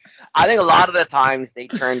 I think a lot of the times they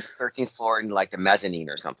turn the 13th floor into like the mezzanine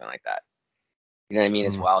or something like that. You know what I mean?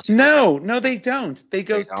 As well. No, they don't. They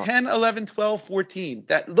go They don't? 10, 11, 12, 14.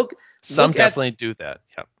 Some definitely do that.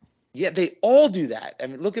 Yep. Yeah, they all do that. I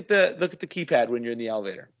mean, look at the keypad when you're in the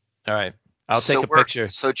elevator. All right. I'll take a picture.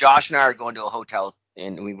 So Josh and I are going to a hotel,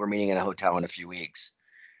 and we were meeting in a hotel in a few weeks.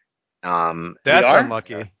 That's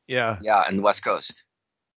unlucky. Yeah. Yeah, on the West Coast.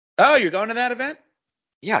 Oh, you're going to that event?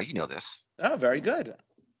 Yeah, you know this. Oh, very good.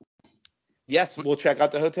 Yes, we'll check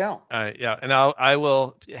out the hotel. All right. Yeah. And I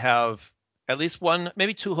will have at least one,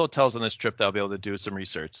 maybe 2 hotels on this trip that I'll be able to do some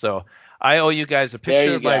research. So I owe you guys a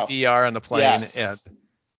picture of my VR on the plane and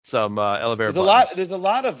some elevator buttons. There's a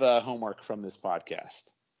lot of homework from this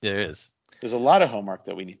podcast. There is. There's a lot of homework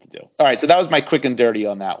that we need to do. All right, so that was my quick and dirty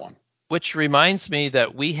on that one. Which reminds me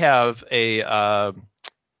that we have an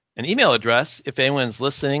email address if anyone's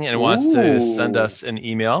listening and wants to send us an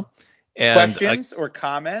email. And, questions or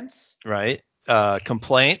comments? Right.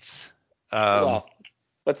 Complaints. Well,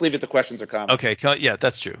 let's leave it to questions or comments. Okay. Yeah,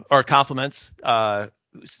 that's true. Or compliments.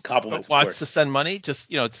 Compliments. Wants to send money? Just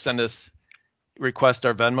to send us. Request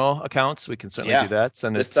our Venmo accounts. We can certainly do that.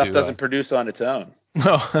 This stuff doesn't produce on its own.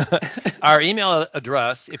 No. Our email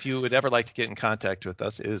address, if you would ever like to get in contact with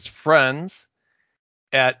us, is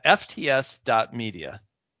friends@fts.media,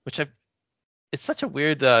 which it's such a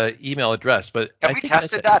weird email address, but have we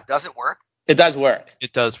tested that? Does it work? It does work.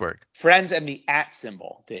 It does work. Friends and the @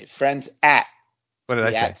 symbol, Dave. Friends at. What did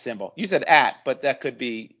I say? The @ symbol. You said at, but that could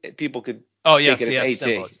be people could. Oh yes, take it the as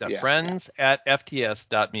symbol.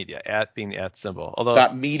 Friends@fts.media. At being the @ symbol.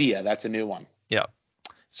 Although .media, that's a new one. Yeah.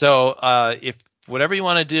 So if whatever you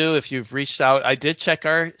want to do, if you've reached out, I did check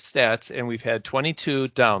our stats and we've had 22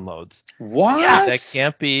 downloads. What? Yeah, that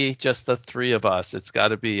can't be just the 3 of us. It's got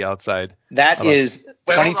to be outside. That is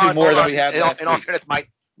 22 more than we had last week. In all fairness, my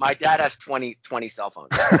dad has 20 cell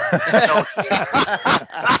phones. So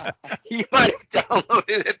he might have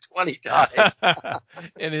downloaded it 20 times.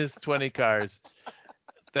 In his 20 cars.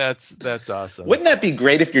 That's awesome. Wouldn't that be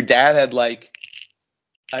great if your dad had like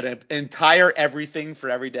an entire everything for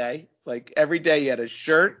every day? Like every day you had a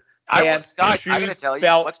shirt, pants, shoes,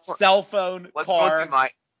 belt, cell phone, car.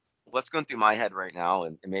 What's going through my head right now,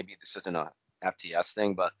 and maybe this isn't a FTS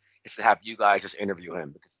thing, but it's to have you guys just interview him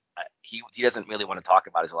because he doesn't really want to talk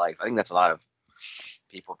about his life. I think that's a lot of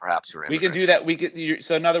people perhaps who are immigrants. We can do that.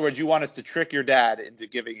 So in other words, you want us to trick your dad into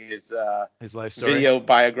giving his life story, video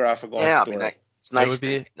biographical story. I mean, it's nice.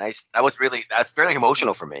 Nice. That's very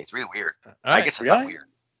emotional for me. It's really weird. I guess it's not weird.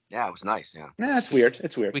 Yeah, it was nice. Yeah. Nah, it's weird.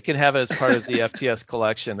 It's weird. We can have it as part of the FTS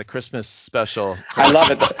collection, the Christmas special. I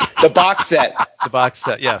love it. The box set. The box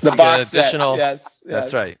set. Yes. The box set. Yes.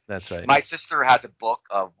 That's right. That's right. My sister has a book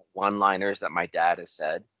of one-liners that my dad has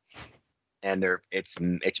said, and it's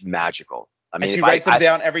magical. I mean, and she writes them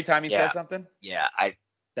down every time he says something. Yeah.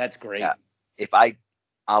 That's great. Yeah. If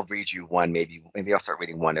I'll read you one. Maybe I'll start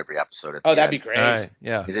reading one every episode. That'd be great. All right.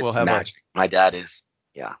 Yeah. We'll have magic. My dad is.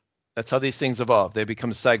 Yeah. That's how these things evolve. They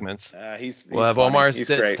become segments. We'll have Omar's.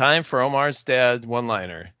 It's time for Omar's dad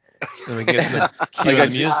one-liner. Then we get some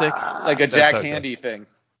music, like a Jack Handy thing.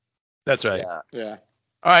 That's right. Yeah.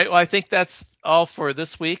 All right. Well, I think that's all for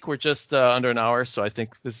this week. We're just under an hour, so I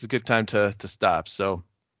think this is a good time to stop. So,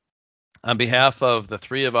 on behalf of the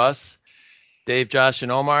 3 of us, Dave, Josh,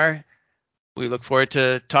 and Omar, we look forward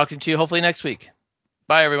to talking to you hopefully next week.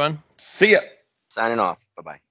 Bye, everyone. See ya. Signing off. Bye-bye.